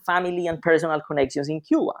 had family and personal connections in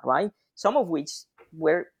Cuba, right? Some of which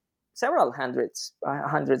were several hundreds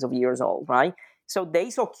of years old, right? So they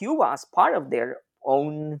saw Cuba as part of their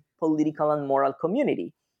own political and moral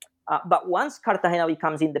community. But once Cartagena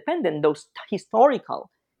becomes independent, those historical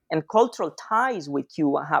and cultural ties with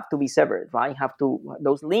Cuba have to be severed, right?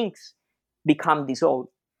 Those links become dissolved.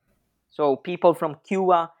 So people from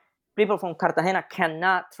Cartagena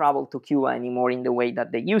cannot travel to Cuba anymore in the way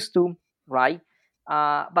that they used to, right?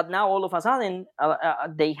 But now all of a sudden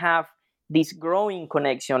they have this growing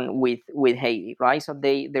connection with Haiti, right? So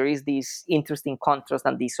there is this interesting contrast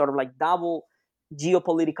and this sort of like double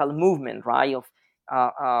geopolitical movement, right? Of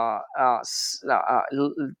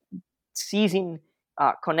seizing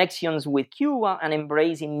connections with Cuba and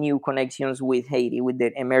embracing new connections with Haiti,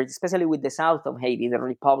 especially with the south of Haiti, the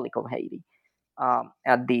Republic of Haiti,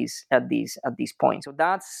 at this point. So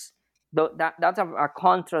that's a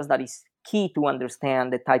contrast that is key to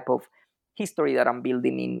understand the type of history that I'm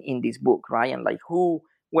building in this book, right? And like who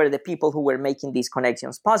were the people who were making these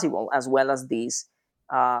connections possible, as well as these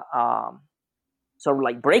sort of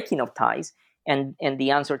like breaking of ties. And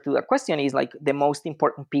the answer to that question is like the most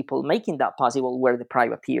important people making that possible were the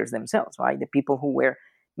privateers themselves, right? The people who were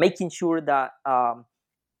making sure that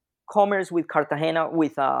commerce with Cartagena,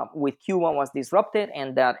 with Cuba was disrupted,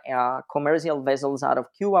 and that commercial vessels out of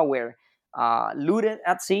Cuba were looted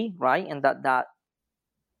at sea, right? And that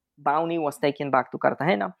bounty was taken back to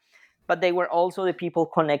Cartagena. But they were also the people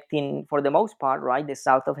connecting, for the most part, right, the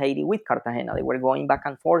south of Haiti with Cartagena. They were going back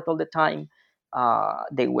and forth all the time.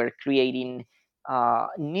 They were creating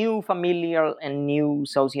new familial and new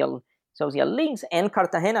social links, and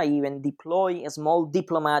Cartagena even deploy a small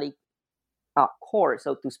diplomatic corps,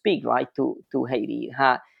 so to speak, right, to Haiti. It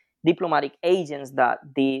had diplomatic agents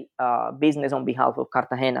that did business on behalf of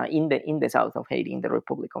Cartagena in the south of Haiti, in the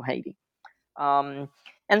Republic of Haiti. And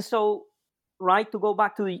so, right, to go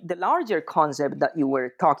back to the larger concept that you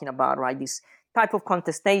were talking about, right, this type of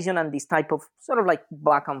contestation and this type of sort of like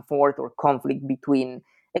back and forth or conflict between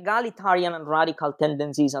egalitarian and radical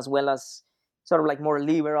tendencies, as well as sort of like more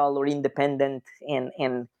liberal or independent and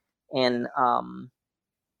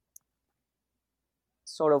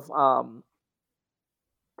sort of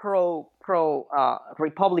pro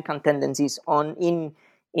Republican tendencies in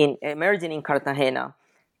emerging in Cartagena,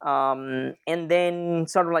 and then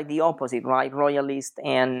sort of like the opposite, right, royalist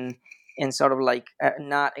and sort of like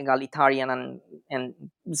not egalitarian and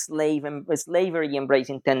slavery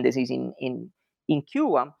embracing tendencies in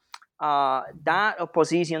Cuba. That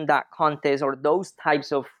opposition, that contest, or those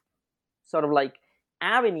types of sort of like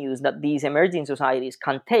avenues that these emerging societies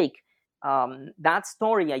can take That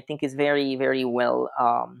story, I think, is very, very well.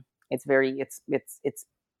 It's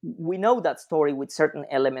we know that story with certain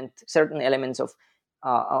elements of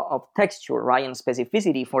texture, right, and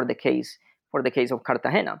specificity for the case of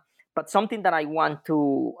Cartagena. But something that I want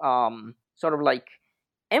to sort of like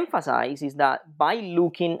emphasize is that by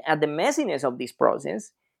looking at the messiness of this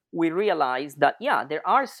process, we realize that, yeah, there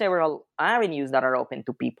are several avenues that are open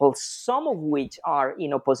to people, some of which are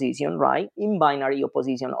in opposition, right, in binary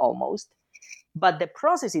opposition almost, but the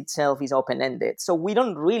process itself is open-ended, so we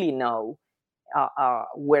don't really know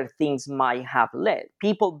where things might have led.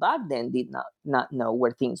 People back then did not know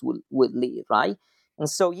where things would lead, right? And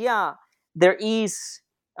so, yeah, there is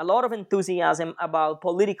a lot of enthusiasm about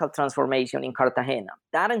political transformation in Cartagena.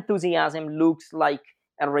 That enthusiasm looks like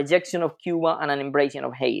a rejection of Cuba and an embracing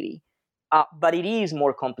of Haiti. But it is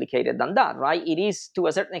more complicated than that, right? It is, to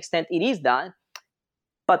a certain extent, it is that.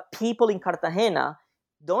 But people in Cartagena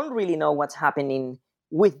don't really know what's happening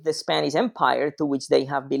with the Spanish Empire to which they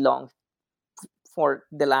have belonged for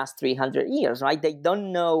the last 300 years, right? They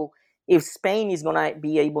don't know if Spain is going to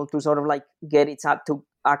be able to sort of like get its act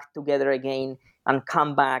together again and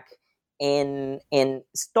come back and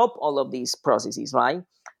stop all of these processes, right?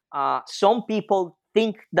 Some people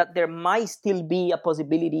think that there might still be a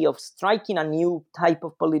possibility of striking a new type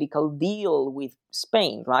of political deal with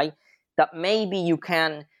Spain, right? That maybe you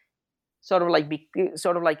can sort of like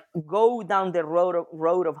go down the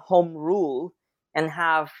road of home rule and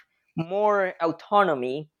have more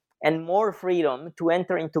autonomy and more freedom to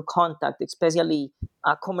enter into contact, especially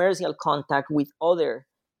commercial contact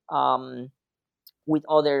um, with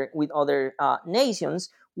other nations,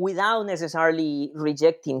 without necessarily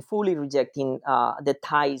fully rejecting the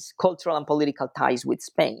ties, cultural and political ties with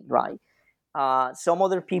Spain, right? Some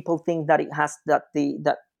other people think that it has that the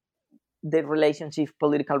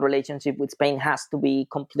political relationship with Spain has to be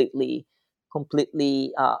completely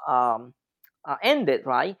ended,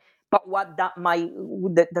 right? But what that might,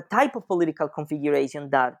 the type of political configuration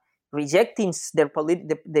that rejecting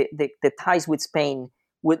the ties with Spain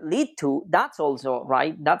would lead to, that's also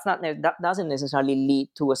right. That doesn't necessarily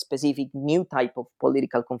lead to a specific new type of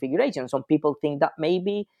political configuration. Some people think that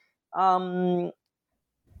maybe um,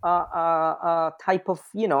 a type of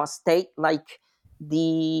a state like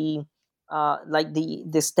the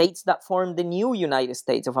states that form the new United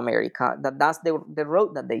States of America. That's the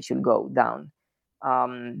road that they should go down.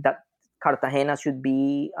 That Cartagena should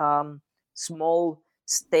be small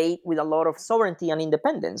state with a lot of sovereignty and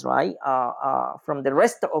independence, right? From the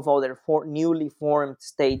rest of other newly formed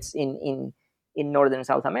states in northern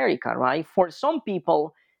South America, right? For some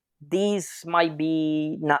people, this might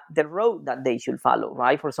be not the road that they should follow,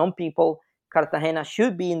 right? For some people, Cartagena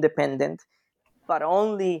should be independent, but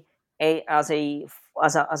only as a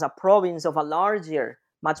province of a larger,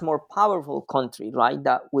 much more powerful country, right?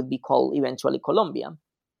 That would be called eventually Colombia.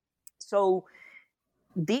 So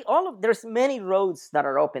there's many roads that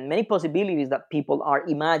are open, many possibilities that people are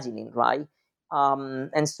imagining, right?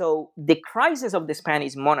 And so the crisis of the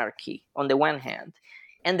Spanish monarchy on the one hand,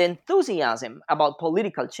 and the enthusiasm about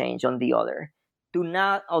political change on the other, do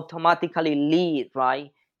not automatically lead,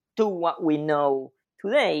 right, to what we know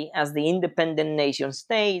today as the independent nation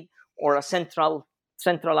state or a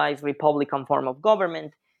centralized republican form of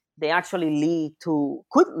government. They actually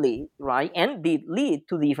could lead, right, and did lead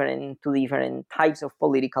to different types of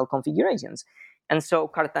political configurations. And so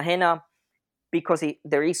Cartagena, because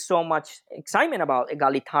there is so much excitement about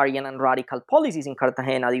egalitarian and radical policies in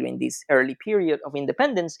Cartagena during this early period of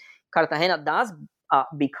independence, Cartagena does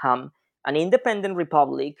become an independent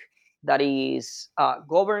republic that is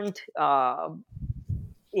governed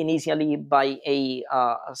initially by a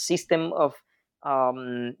system of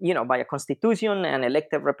by a constitution and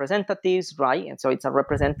elected representatives, right? And so it's a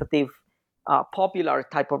representative, popular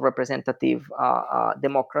type of representative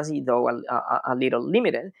democracy, though a little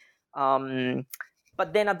limited.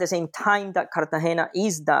 But then at the same time that Cartagena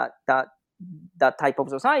is that type of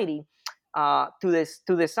society, to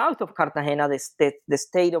the south of Cartagena, the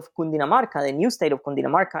state of Cundinamarca, the new state of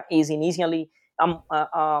Cundinamarca, is initially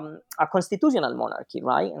a constitutional monarchy,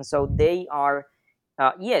 right? And so they are,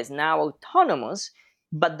 yes, now autonomous,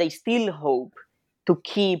 but they still hope to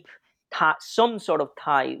keep some sort of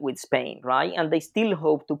tie with Spain, right? And they still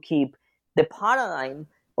hope to keep the paradigm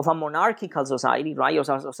of a monarchical society, right, or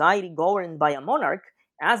a society governed by a monarch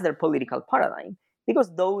as their political paradigm,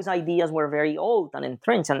 because those ideas were very old and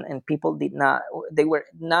entrenched, and people it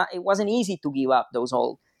wasn't easy to give up those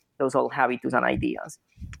old habitus and ideas.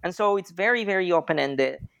 And so it's very, very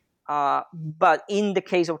open-ended. But in the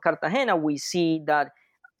case of Cartagena, we see that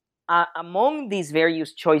among these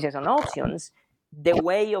various choices and options, the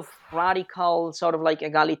way of radical, sort of like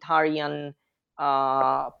egalitarian,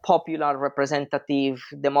 popular representative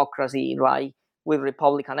democracy, right, with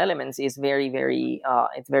republican elements is very, very,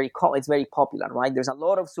 it's very popular, right? There's a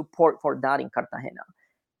lot of support for that in Cartagena,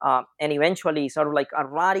 and eventually, sort of like a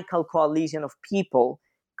radical coalition of people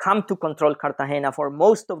come to control Cartagena for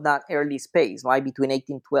most of that early space, right, between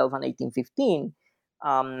 1812 and 1815,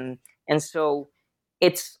 and so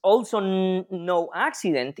it's also no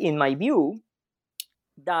accident, in my view,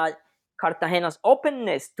 that Cartagena's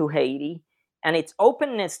openness to Haiti and its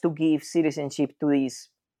openness to give citizenship to these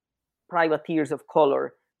privateers of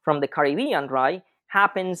color from the Caribbean, right,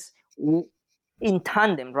 happens in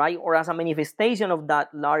tandem, right, or as a manifestation of that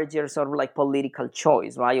larger sort of like political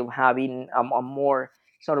choice, right, of having a more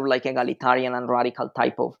sort of like egalitarian and radical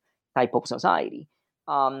type of society.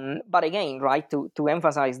 But again, right, to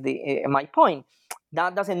emphasize my point,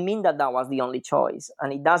 that doesn't mean that that was the only choice,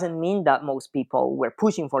 and it doesn't mean that most people were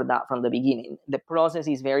pushing for that from the beginning. The process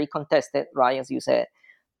is very contested, right, as you said,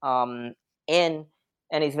 um, and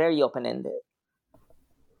and it's very open ended.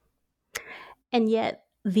 And yet,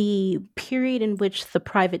 the period in which the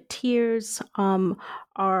privateers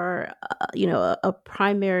are, a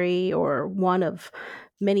primary or one of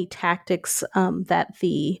many tactics that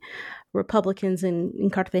the Republicans in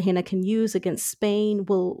Cartagena can use against Spain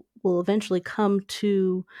will eventually come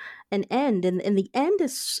to an end, and the end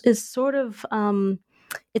is sort of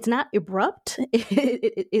it's not abrupt.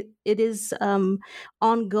 It is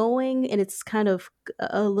ongoing, and it's kind of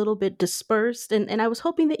a little bit dispersed. And I was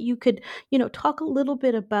hoping that you could, talk a little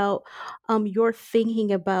bit about your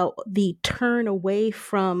thinking about the turn away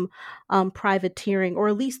from privateering, or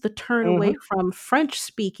at least the turn away Mm-hmm. from French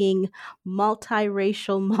speaking,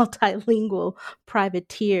 multiracial, multilingual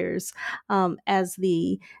privateers as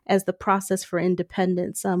the process for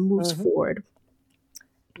independence moves Mm-hmm. forward.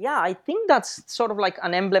 Yeah, I think that's sort of like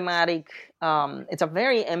an emblematic, it's a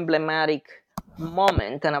very emblematic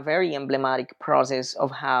moment and a very emblematic process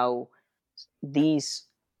of how these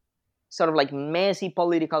sort of like messy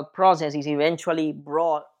political process is eventually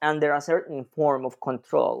brought under a certain form of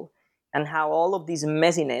control, and how all of this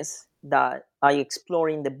messiness that I explore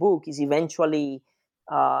in the book is eventually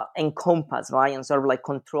encompassed, right, and sort of like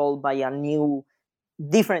controlled by a new,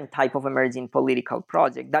 different type of emerging political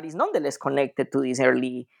project that is nonetheless connected to this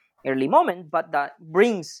early moment, but that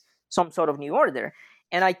brings some sort of new order.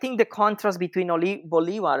 And I think the contrast between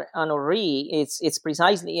Bolivar and Henri, it's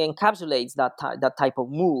precisely encapsulates that type of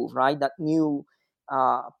move, right? That new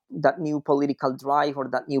political drive, or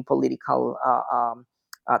that new political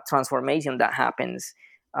transformation that happens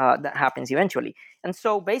eventually. And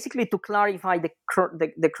so, basically, to clarify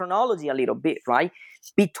the chronology a little bit, right?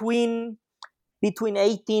 Between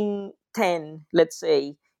 1810, let's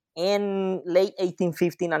say, and late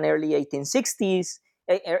 1815 and early 1860s,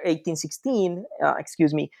 1816,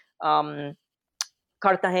 excuse me, um,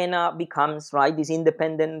 Cartagena becomes, right, this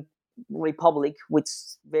independent republic with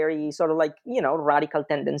very sort of like, radical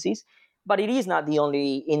tendencies. But it is not the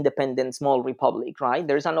only independent small republic, right?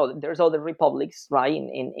 There's other republics, right,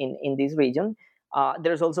 in this region.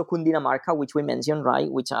 There's also Cundinamarca, which we mentioned,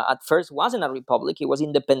 right, which at first wasn't a republic; it was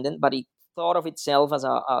independent, but it thought of itself as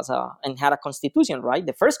a and had a constitution, right?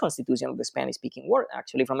 The first constitution of the Spanish-speaking world,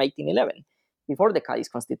 actually, from 1811, before the Cadiz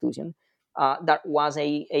Constitution. That was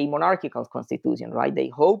a monarchical constitution, right? They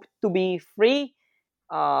hoped to be free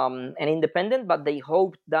and independent, but they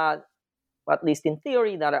hoped that, at least in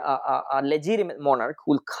theory, that a legitimate monarch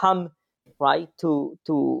will come, right, to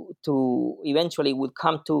eventually would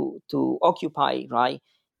come to occupy, right,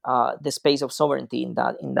 the space of sovereignty in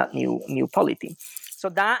that new polity. So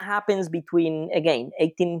that happens between, again,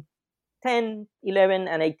 1810, 11,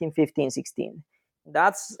 and 1815, 16.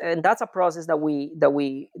 That's a process that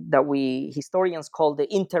we historians call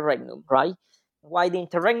the interregnum, right? Why the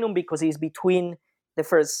interregnum? Because it's between the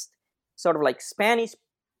first sort of like Spanish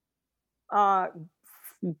uh,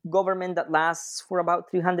 government that lasts for about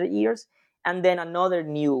 300 years, and then another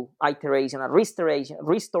new iteration, a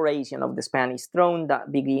restoration of the Spanish throne that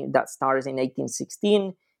starts in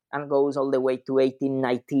 1816 and goes all the way to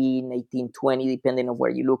 1819, 1820, depending on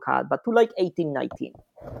where you look at, but to like 1819.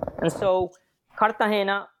 And so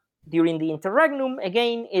Cartagena, during the interregnum,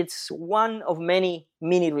 again, it's one of many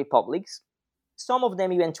mini republics. Some of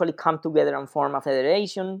them eventually come together and form a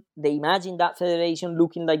federation. They imagine that federation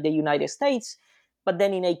looking like the United States. But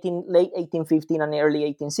then in late 1815 and early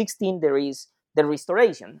 1816, there is the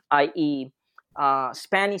restoration, i.e.,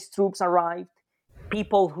 Spanish troops arrived,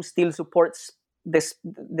 people who still support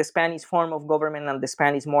the Spanish form of government and the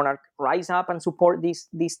Spanish monarch rise up and support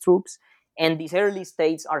these troops, and these early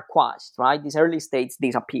states are quashed, right? These early states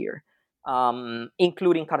disappear.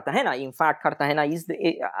 including Cartagena. In fact, Cartagena is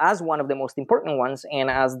as one of the most important ones, and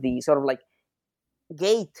as the sort of like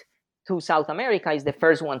gate to South America, is the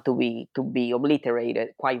first one to be obliterated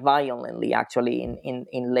quite violently, actually,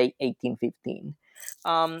 in late 1815.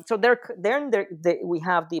 So we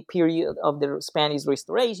have the period of the Spanish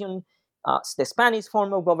Restoration. The Spanish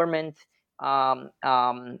form of government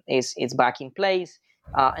is back in place,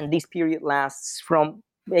 and this period lasts from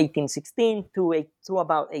 1816 to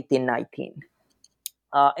about 1819.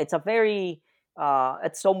 It's a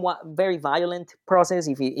it's somewhat very violent process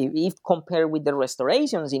if compared with the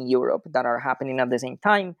restorations in Europe that are happening at the same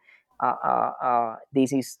time.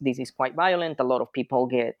 This is quite violent. A lot of people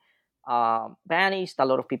get banished. A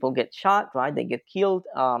lot of people get shot. Right, they get killed.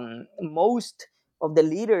 Most of the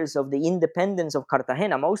leaders of the independence of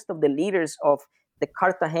Cartagena, most of the leaders of the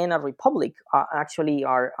Cartagena Republic actually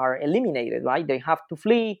are eliminated. Right, they have to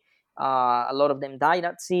flee. A lot of them died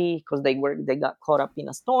at sea because they got caught up in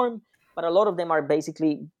a storm, but a lot of them are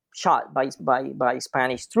basically shot by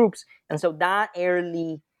Spanish troops. And so that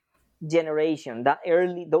early generation,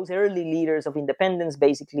 those early leaders of independence,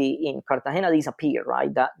 basically in Cartagena disappear.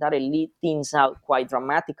 Right, that elite thins out quite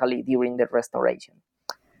dramatically during the Restoration.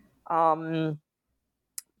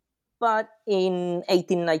 But in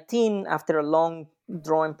 1819, after a long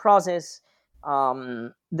drawn process,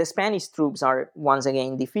 the Spanish troops are once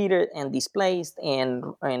again defeated and displaced, and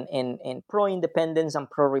pro-independence and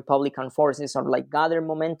pro-republican forces are like gather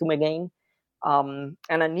momentum again, and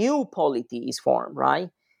a new polity is formed, right?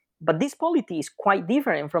 But this polity is quite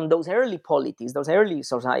different from those early polities, those early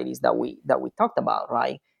societies that we talked about,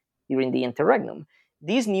 right, during the interregnum.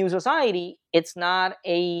 This new society, it's not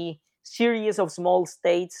a series of small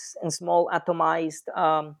states and small atomized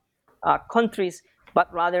countries,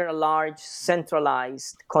 but rather a large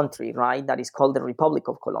centralized country, right? That is called the Republic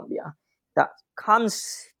of Colombia, that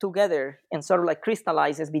comes together and sort of like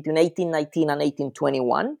crystallizes between 1819 and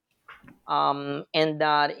 1821, and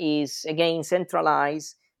that is again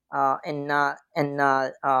centralized and not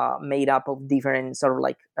made up of different sort of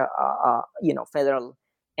like federal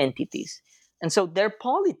entities. And so their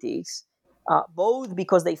politics, both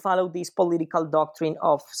because they follow this political doctrine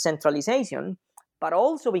of centralization, but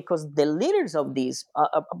also because the leaders of these,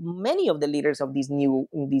 many of the leaders of this new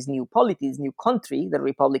polity, this new country, the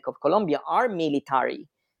Republic of Colombia, are military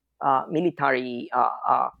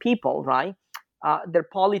people, right? Their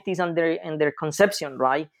politics and their conception,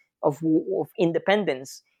 right, of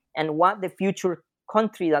independence and what the future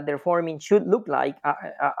country that they're forming should look like,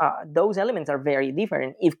 those elements are very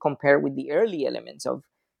different if compared with the early elements of,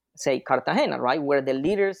 say, Cartagena, right, where the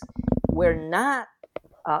leaders were not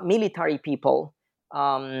military people,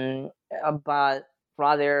 but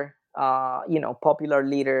rather, popular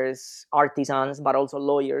leaders, artisans, but also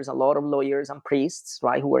lawyers, a lot of lawyers and priests,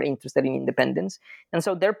 right, who were interested in independence. And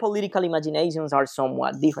so their political imaginations are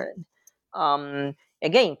somewhat different.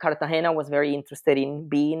 Again, Cartagena was very interested in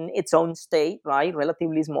being its own state, right,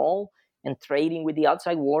 relatively small, and trading with the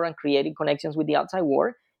outside world and creating connections with the outside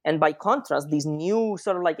world. And by contrast, this new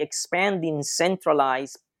sort of like expanding,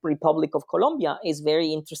 centralized Republic of Colombia is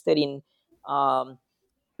very interested in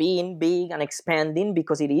being big and expanding,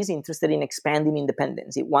 because it is interested in expanding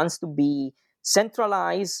independence. It wants to be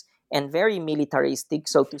centralized and very militaristic,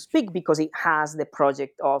 so to speak, because it has the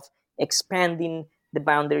project of expanding the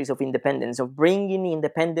boundaries of independence, of bringing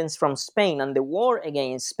independence from Spain and the war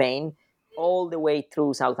against Spain all the way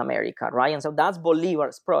through South America, right? And so that's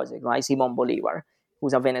Bolivar's project, right? Simon Bolivar,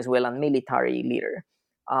 who's a Venezuelan military leader.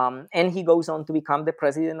 And he goes on to become the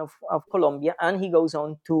president of Colombia, and he goes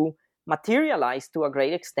on to materialize to a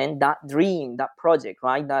great extent that dream, that project,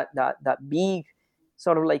 right? That big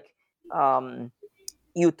sort of like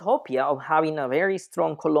utopia of having a very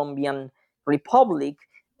strong Colombian republic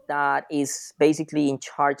that is basically in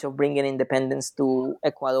charge of bringing independence to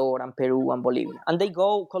Ecuador and Peru and Bolivia. And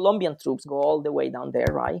Colombian troops go all the way down there,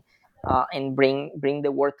 right? And bring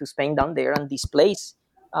the war to Spain down there and displace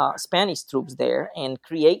Spanish troops there and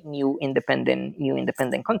create new independent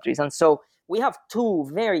countries. And so we have two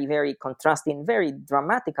very, very contrasting, very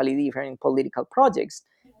dramatically different political projects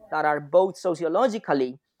that are both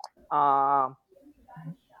sociologically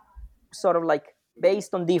sort of like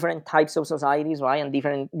based on different types of societies, right, and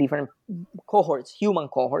different cohorts, human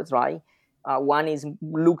cohorts, right. One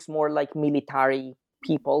looks more like military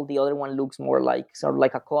people. The other one looks more like sort of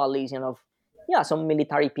like a coalition of, some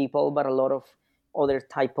military people, but a lot of other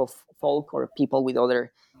type of folk or people with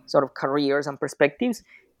other sort of careers and perspectives,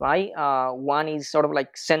 right. One is sort of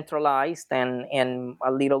like centralized and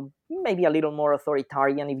maybe a little more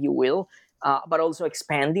authoritarian, if you will, but also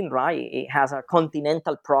expanding, right? It has a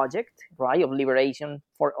continental project, right, of liberation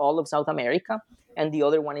for all of South America. And the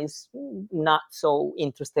other one is not so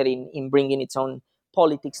interested in bringing its own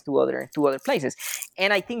politics to other places.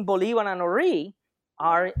 And I think Bolivar and Ori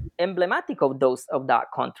are emblematic of that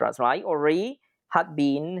contrast, right? Ori had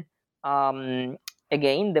been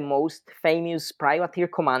again the most famous privateer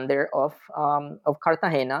commander of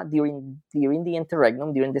Cartagena during the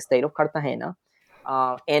interregnum, during the state of Cartagena,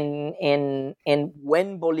 and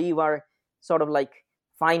when Bolivar sort of like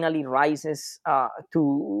finally rises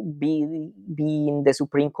to being the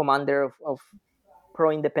supreme commander of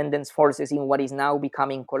pro-independence forces in what is now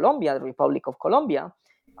becoming Colombia, the Republic of Colombia,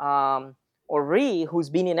 Ori, who's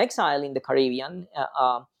been in exile in the Caribbean,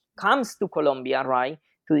 comes to Colombia, right,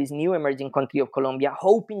 to this new emerging country of Colombia,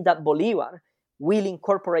 hoping that Bolivar will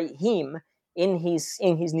incorporate him in his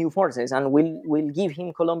new forces and will give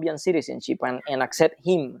him Colombian citizenship and accept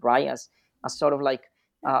him, right, as sort of like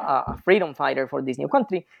a freedom fighter for this new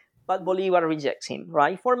country. But Bolivar rejects him,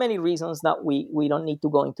 right, for many reasons that we don't need to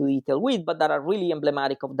go into detail with, but that are really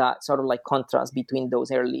emblematic of that sort of like contrast between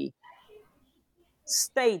those early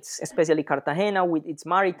states, especially Cartagena, with its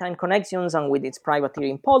maritime connections and with its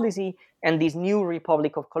privateering policy, and this new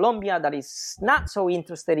Republic of Colombia that is not so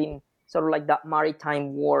interested in sort of like that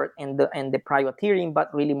maritime war and the privateering,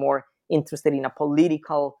 but really more interested in a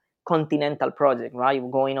political continental project, right,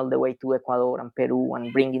 going all the way to Ecuador and Peru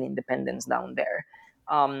and bringing independence down there.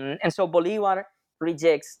 And so Bolivar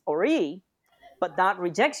rejects Ori, but that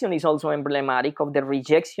rejection is also emblematic of the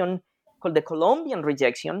rejection called the Colombian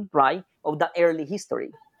rejection, right, of that early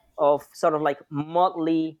history of sort of like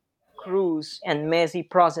motley crews and messy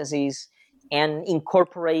processes and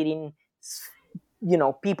incorporating,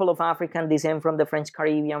 people of African descent from the French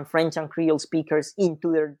Caribbean, French and Creole speakers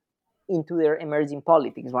into their emerging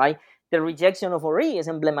politics, right? The rejection of Ori is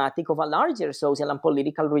emblematic of a larger social and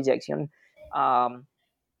political rejection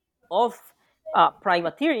of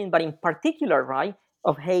privateering, but in particular, right,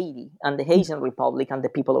 of Haiti and the Haitian Republic and the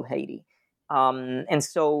people of Haiti. And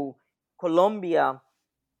so Colombia,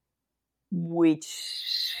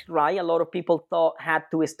 which, right, a lot of people thought had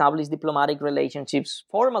to establish diplomatic relationships,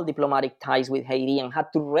 formal diplomatic ties with Haiti, and had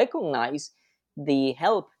to recognize the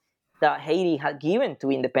help that Haiti had given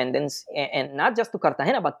to independence, and not just to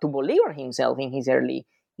Cartagena, but to Bolivar himself in his early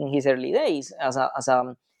days as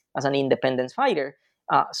an independence fighter.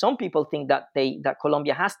 Some people think that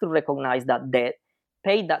Colombia has to recognize that debt,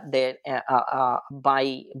 pay that debt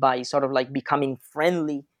by sort of like becoming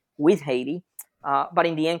friendly with Haiti. But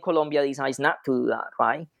in the end, Colombia decides not to do that,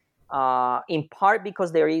 right? In part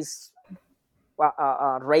because there is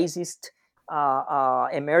a racist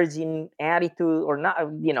emerging attitude, or not,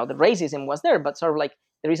 the racism was there, but sort of like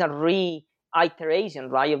there is a reiteration,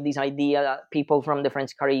 right, of this idea that people from the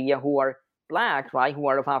French Caribbean who are Black, right, who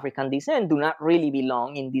are of African descent, do not really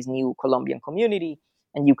belong in this new Colombian community.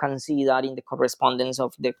 And you can see that in the correspondence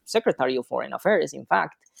of the Secretary of Foreign Affairs, in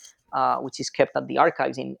fact, which is kept at the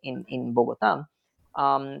archives in Bogota.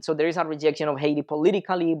 So there is a rejection of Haiti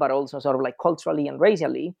politically, but also sort of like culturally and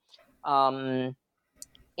racially. And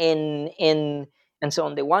so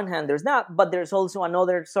on the one hand, there's that, but there's also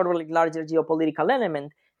another sort of like larger geopolitical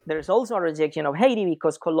element. There's also a rejection of Haiti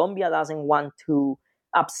because Colombia doesn't want to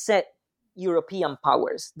upset European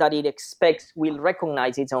powers that it expects will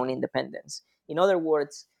recognize its own independence. In other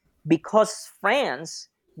words, because France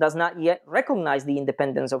does not yet recognize the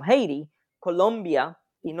independence of Haiti, Colombia,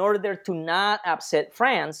 in order to not upset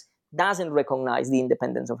France, doesn't recognize the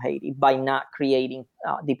independence of Haiti by not creating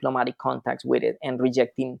diplomatic contacts with it and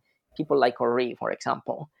rejecting people like Ori, for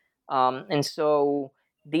example. And so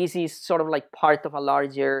this is sort of like part of a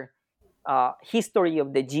larger history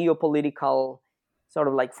of the geopolitical sort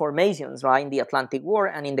of like formations, right, in the Atlantic War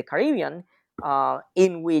and in the Caribbean,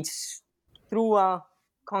 in which through a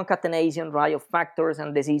concatenation, right, of factors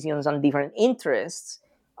and decisions and different interests,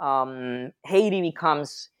 Haiti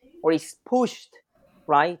becomes or is pushed,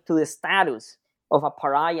 right, to the status of a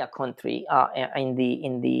pariah country in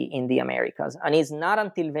the Americas. And it's not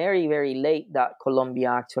until very, very late that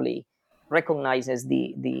Colombia actually recognizes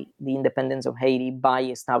the independence of Haiti by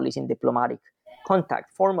establishing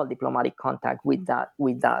formal diplomatic contact with that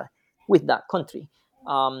country.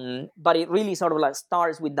 But it really sort of like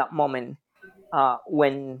starts with that moment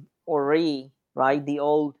when Ori, right, the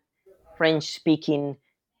old French-speaking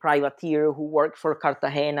privateer who worked for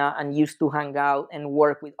Cartagena and used to hang out and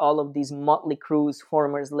work with all of these motley crews,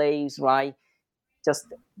 former slaves, right? Just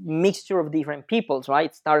mixture of different peoples, right?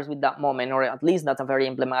 It starts with that moment, or at least that's a very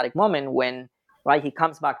emblematic moment when, right, he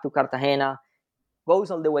comes back to Cartagena, goes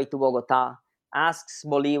all the way to Bogota, asks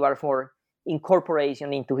Bolivar for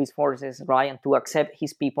incorporation into his forces, right, and to accept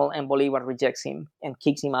his people, and Bolivar rejects him and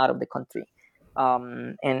kicks him out of the country.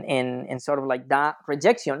 And sort of like that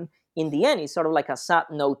rejection in the end is sort of like a sad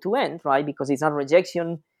note to end, right? Because it's a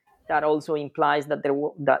rejection that also implies that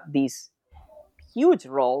that this huge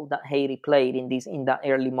role that Haiti played in that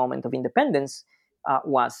early moment of independence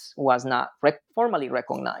was not formally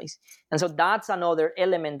recognized. And so that's another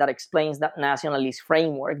element that explains that nationalist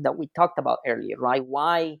framework that we talked about earlier, right?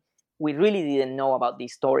 Why we really didn't know about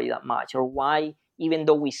this story that much, or why, even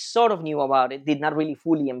though we sort of knew about it, did not really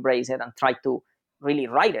fully embrace it and try to really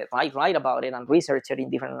write it, right? Write about it and research it in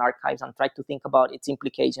different archives and try to think about its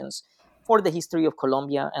implications for the history of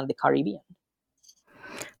Colombia and the Caribbean.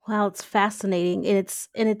 Wow, it's fascinating, and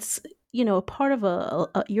it's a part of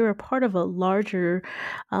you're a part of a larger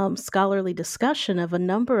scholarly discussion of a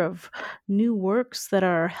number of new works that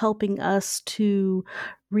are helping us to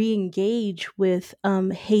re-engage with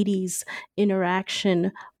Haiti's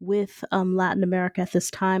interaction with Latin America at this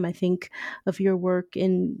time. I think of your work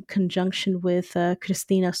in conjunction with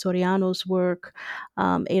Cristina Soriano's work,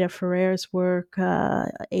 Ada Ferrer's work,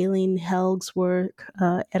 Aileen Helg's work,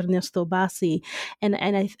 Ernesto Bassi, and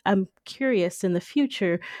I'm curious in the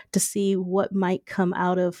future to see what might come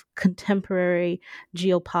out of contemporary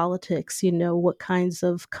geopolitics. What kinds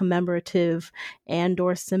of commemorative and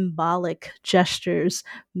or symbolic gestures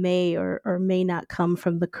may or may not come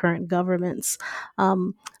from the current governments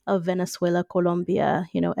of Venezuela, Colombia,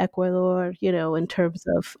 Ecuador, in terms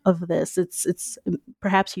of this. It's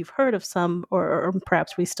perhaps you've heard of some, or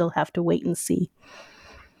perhaps we still have to wait and see.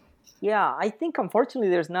 Yeah, I think unfortunately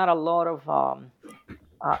there's not a lot of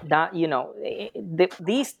that,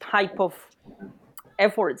 these type of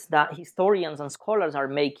efforts that historians and scholars are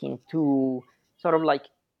making to sort of like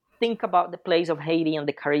think about the place of Haiti and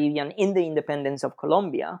the Caribbean in the independence of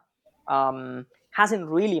Colombia hasn't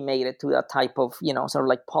really made it to that type of, sort of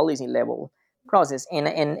like policy level process.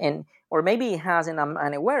 And or maybe it hasn't, I'm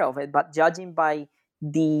unaware of it, but judging by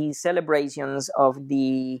the celebrations of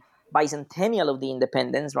the bicentennial of the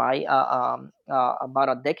independence, right, about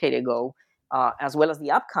a decade ago, as well as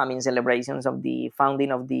the upcoming celebrations of the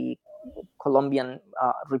founding of the Colombian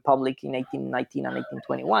Republic in 1819 and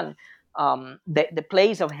 1821, the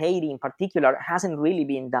place of Haiti in particular hasn't really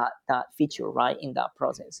been that feature, right, in that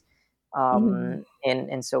process.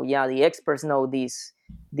 And so, yeah, the experts know this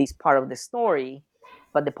part of the story,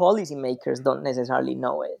 but the policymakers don't necessarily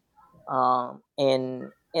know it.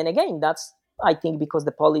 And again, that's, I think, because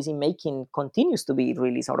the policy making continues to be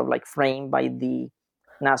really sort of like framed by the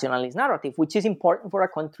nationalist narrative, which is important for a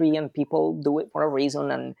country, and people do it for a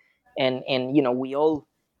reason. And we all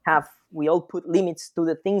put limits to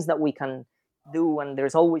the things that we can do, and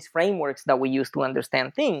there's always frameworks that we use to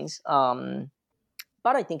understand things.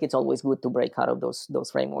 But I think it's always good to break out of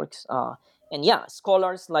those frameworks. And yeah,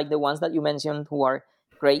 scholars like the ones that you mentioned, who are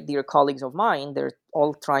great dear colleagues of mine, they're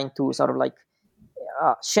all trying to sort of like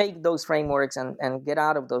shake those frameworks and get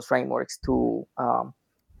out of those frameworks to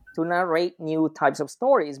narrate new types of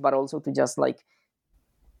stories, but also to just like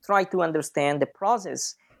try to understand the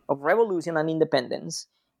process of revolution and independence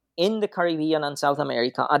in the Caribbean and South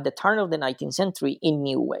America at the turn of the 19th century in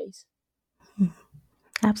new ways.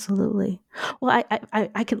 Absolutely. Well,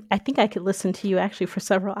 I think I could listen to you actually for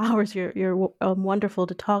several hours. You're wonderful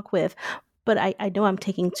to talk with, but I know I'm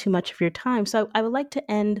taking too much of your time. So I would like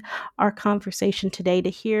to end our conversation today to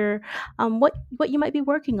hear what you might be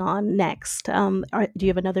working on next. Do you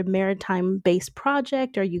have another maritime-based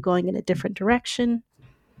project? Are you going in a different direction?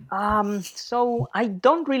 So I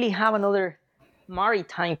don't really have another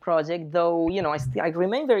maritime project, though. I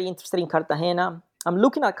remain very interested in Cartagena. I'm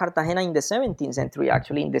looking at Cartagena in the 17th century,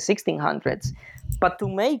 actually in the 1600s. But to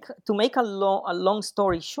make a long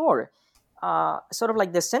story short, sort of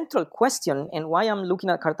like the central question and why I'm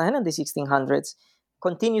looking at Cartagena in the 1600s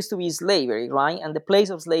continues to be slavery, right? And the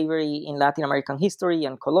place of slavery in Latin American history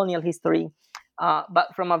and colonial history.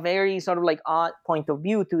 But from a very sort of like odd point of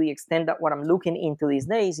view, to the extent that what I'm looking into these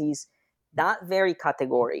days is that very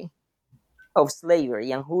category of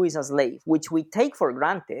slavery and who is a slave, which we take for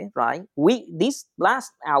granted, right? This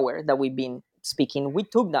last hour that we've been speaking, we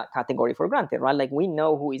took that category for granted, right? Like we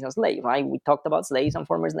know who is a slave, right? We talked about slaves and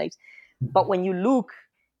former slaves. But when you look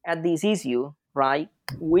at this issue, right,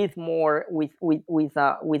 with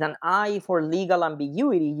an eye for legal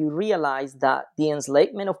ambiguity, you realize that the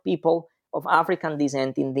enslavement of people of African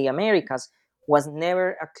descent in the Americas was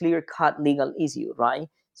never a clear-cut legal issue, right?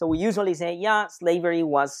 So we usually say, yeah, slavery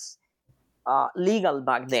was legal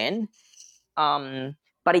back then,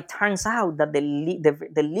 but it turns out that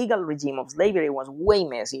the legal regime of slavery was way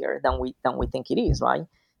messier than we think it is, right?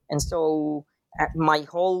 And so my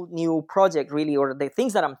whole new project really, or the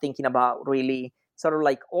things that I'm thinking about really sort of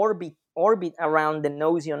like orbit around the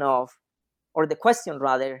notion of, or the question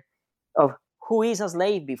rather, of who is a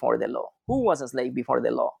slave before the law, who was a slave before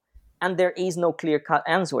the law. And there is no clear cut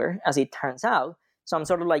answer, as it turns out. So I'm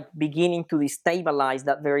sort of like beginning to destabilize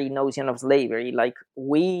that very notion of slavery. Like,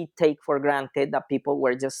 we take for granted that people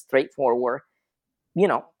were just straightforward, you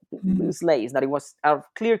know, slaves, that it was a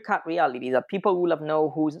clear cut reality, that people will have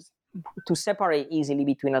known who's to separate easily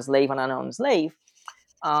between a slave and a non-slave.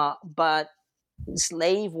 But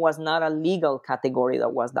slave was not a legal category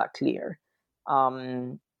that was that clear.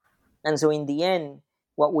 And so in the end,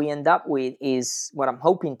 what we end up with is, what I'm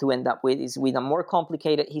hoping to end up with is, with a more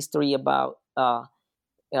complicated history about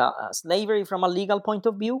slavery from a legal point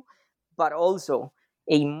of view, but also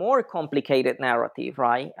a more complicated narrative,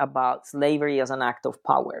 right, about slavery as an act of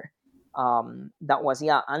power, that was,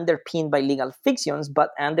 underpinned by legal fictions,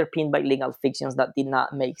 but underpinned by legal fictions that did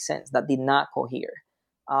not make sense, that did not cohere.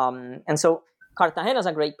 And so Cartagena is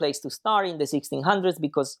a great place to start in the 1600s,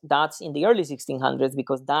 because that's in the early 1600s,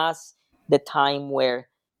 because that's the time where,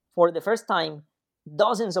 for the first time,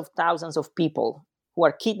 dozens of thousands of people who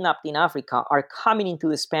are kidnapped in Africa are coming into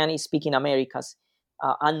the Spanish-speaking Americas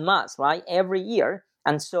en masse, right, every year.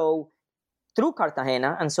 And so through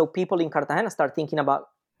Cartagena, and so people in Cartagena start thinking about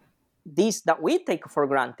this that we take for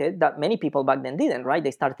granted, that many people back then didn't, right?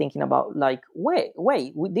 They start thinking about, like, wait,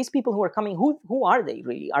 these people who are coming, who are they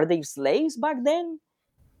really? Are they slaves back then?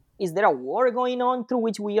 Is there a war going on through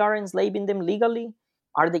which we are enslaving them legally?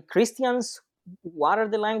 Are they Christians? What are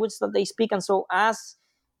the languages that they speak? And so as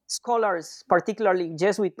scholars, particularly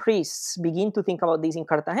Jesuit priests, begin to think about this in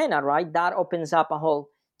Cartagena, right, that opens up a whole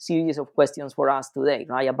series of questions for us today,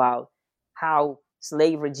 right, about how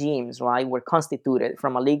slave regimes, right, were constituted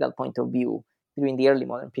from a legal point of view during the early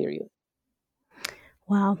modern period.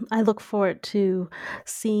 Wow. I look forward to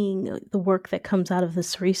seeing the work that comes out of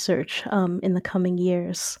this research in the coming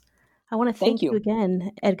years. I want to thank you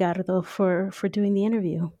again, Edgardo, for doing the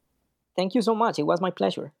interview. Thank you so much. It was my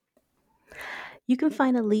pleasure. You can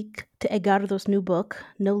find a link to Edgardo's new book,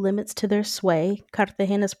 No Limits to Their Sway,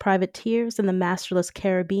 Cartagena's Privateers and the Masterless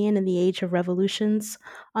Caribbean in the Age of Revolutions,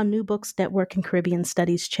 on New Books Network and Caribbean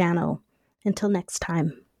Studies channel. Until next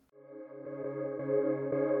time.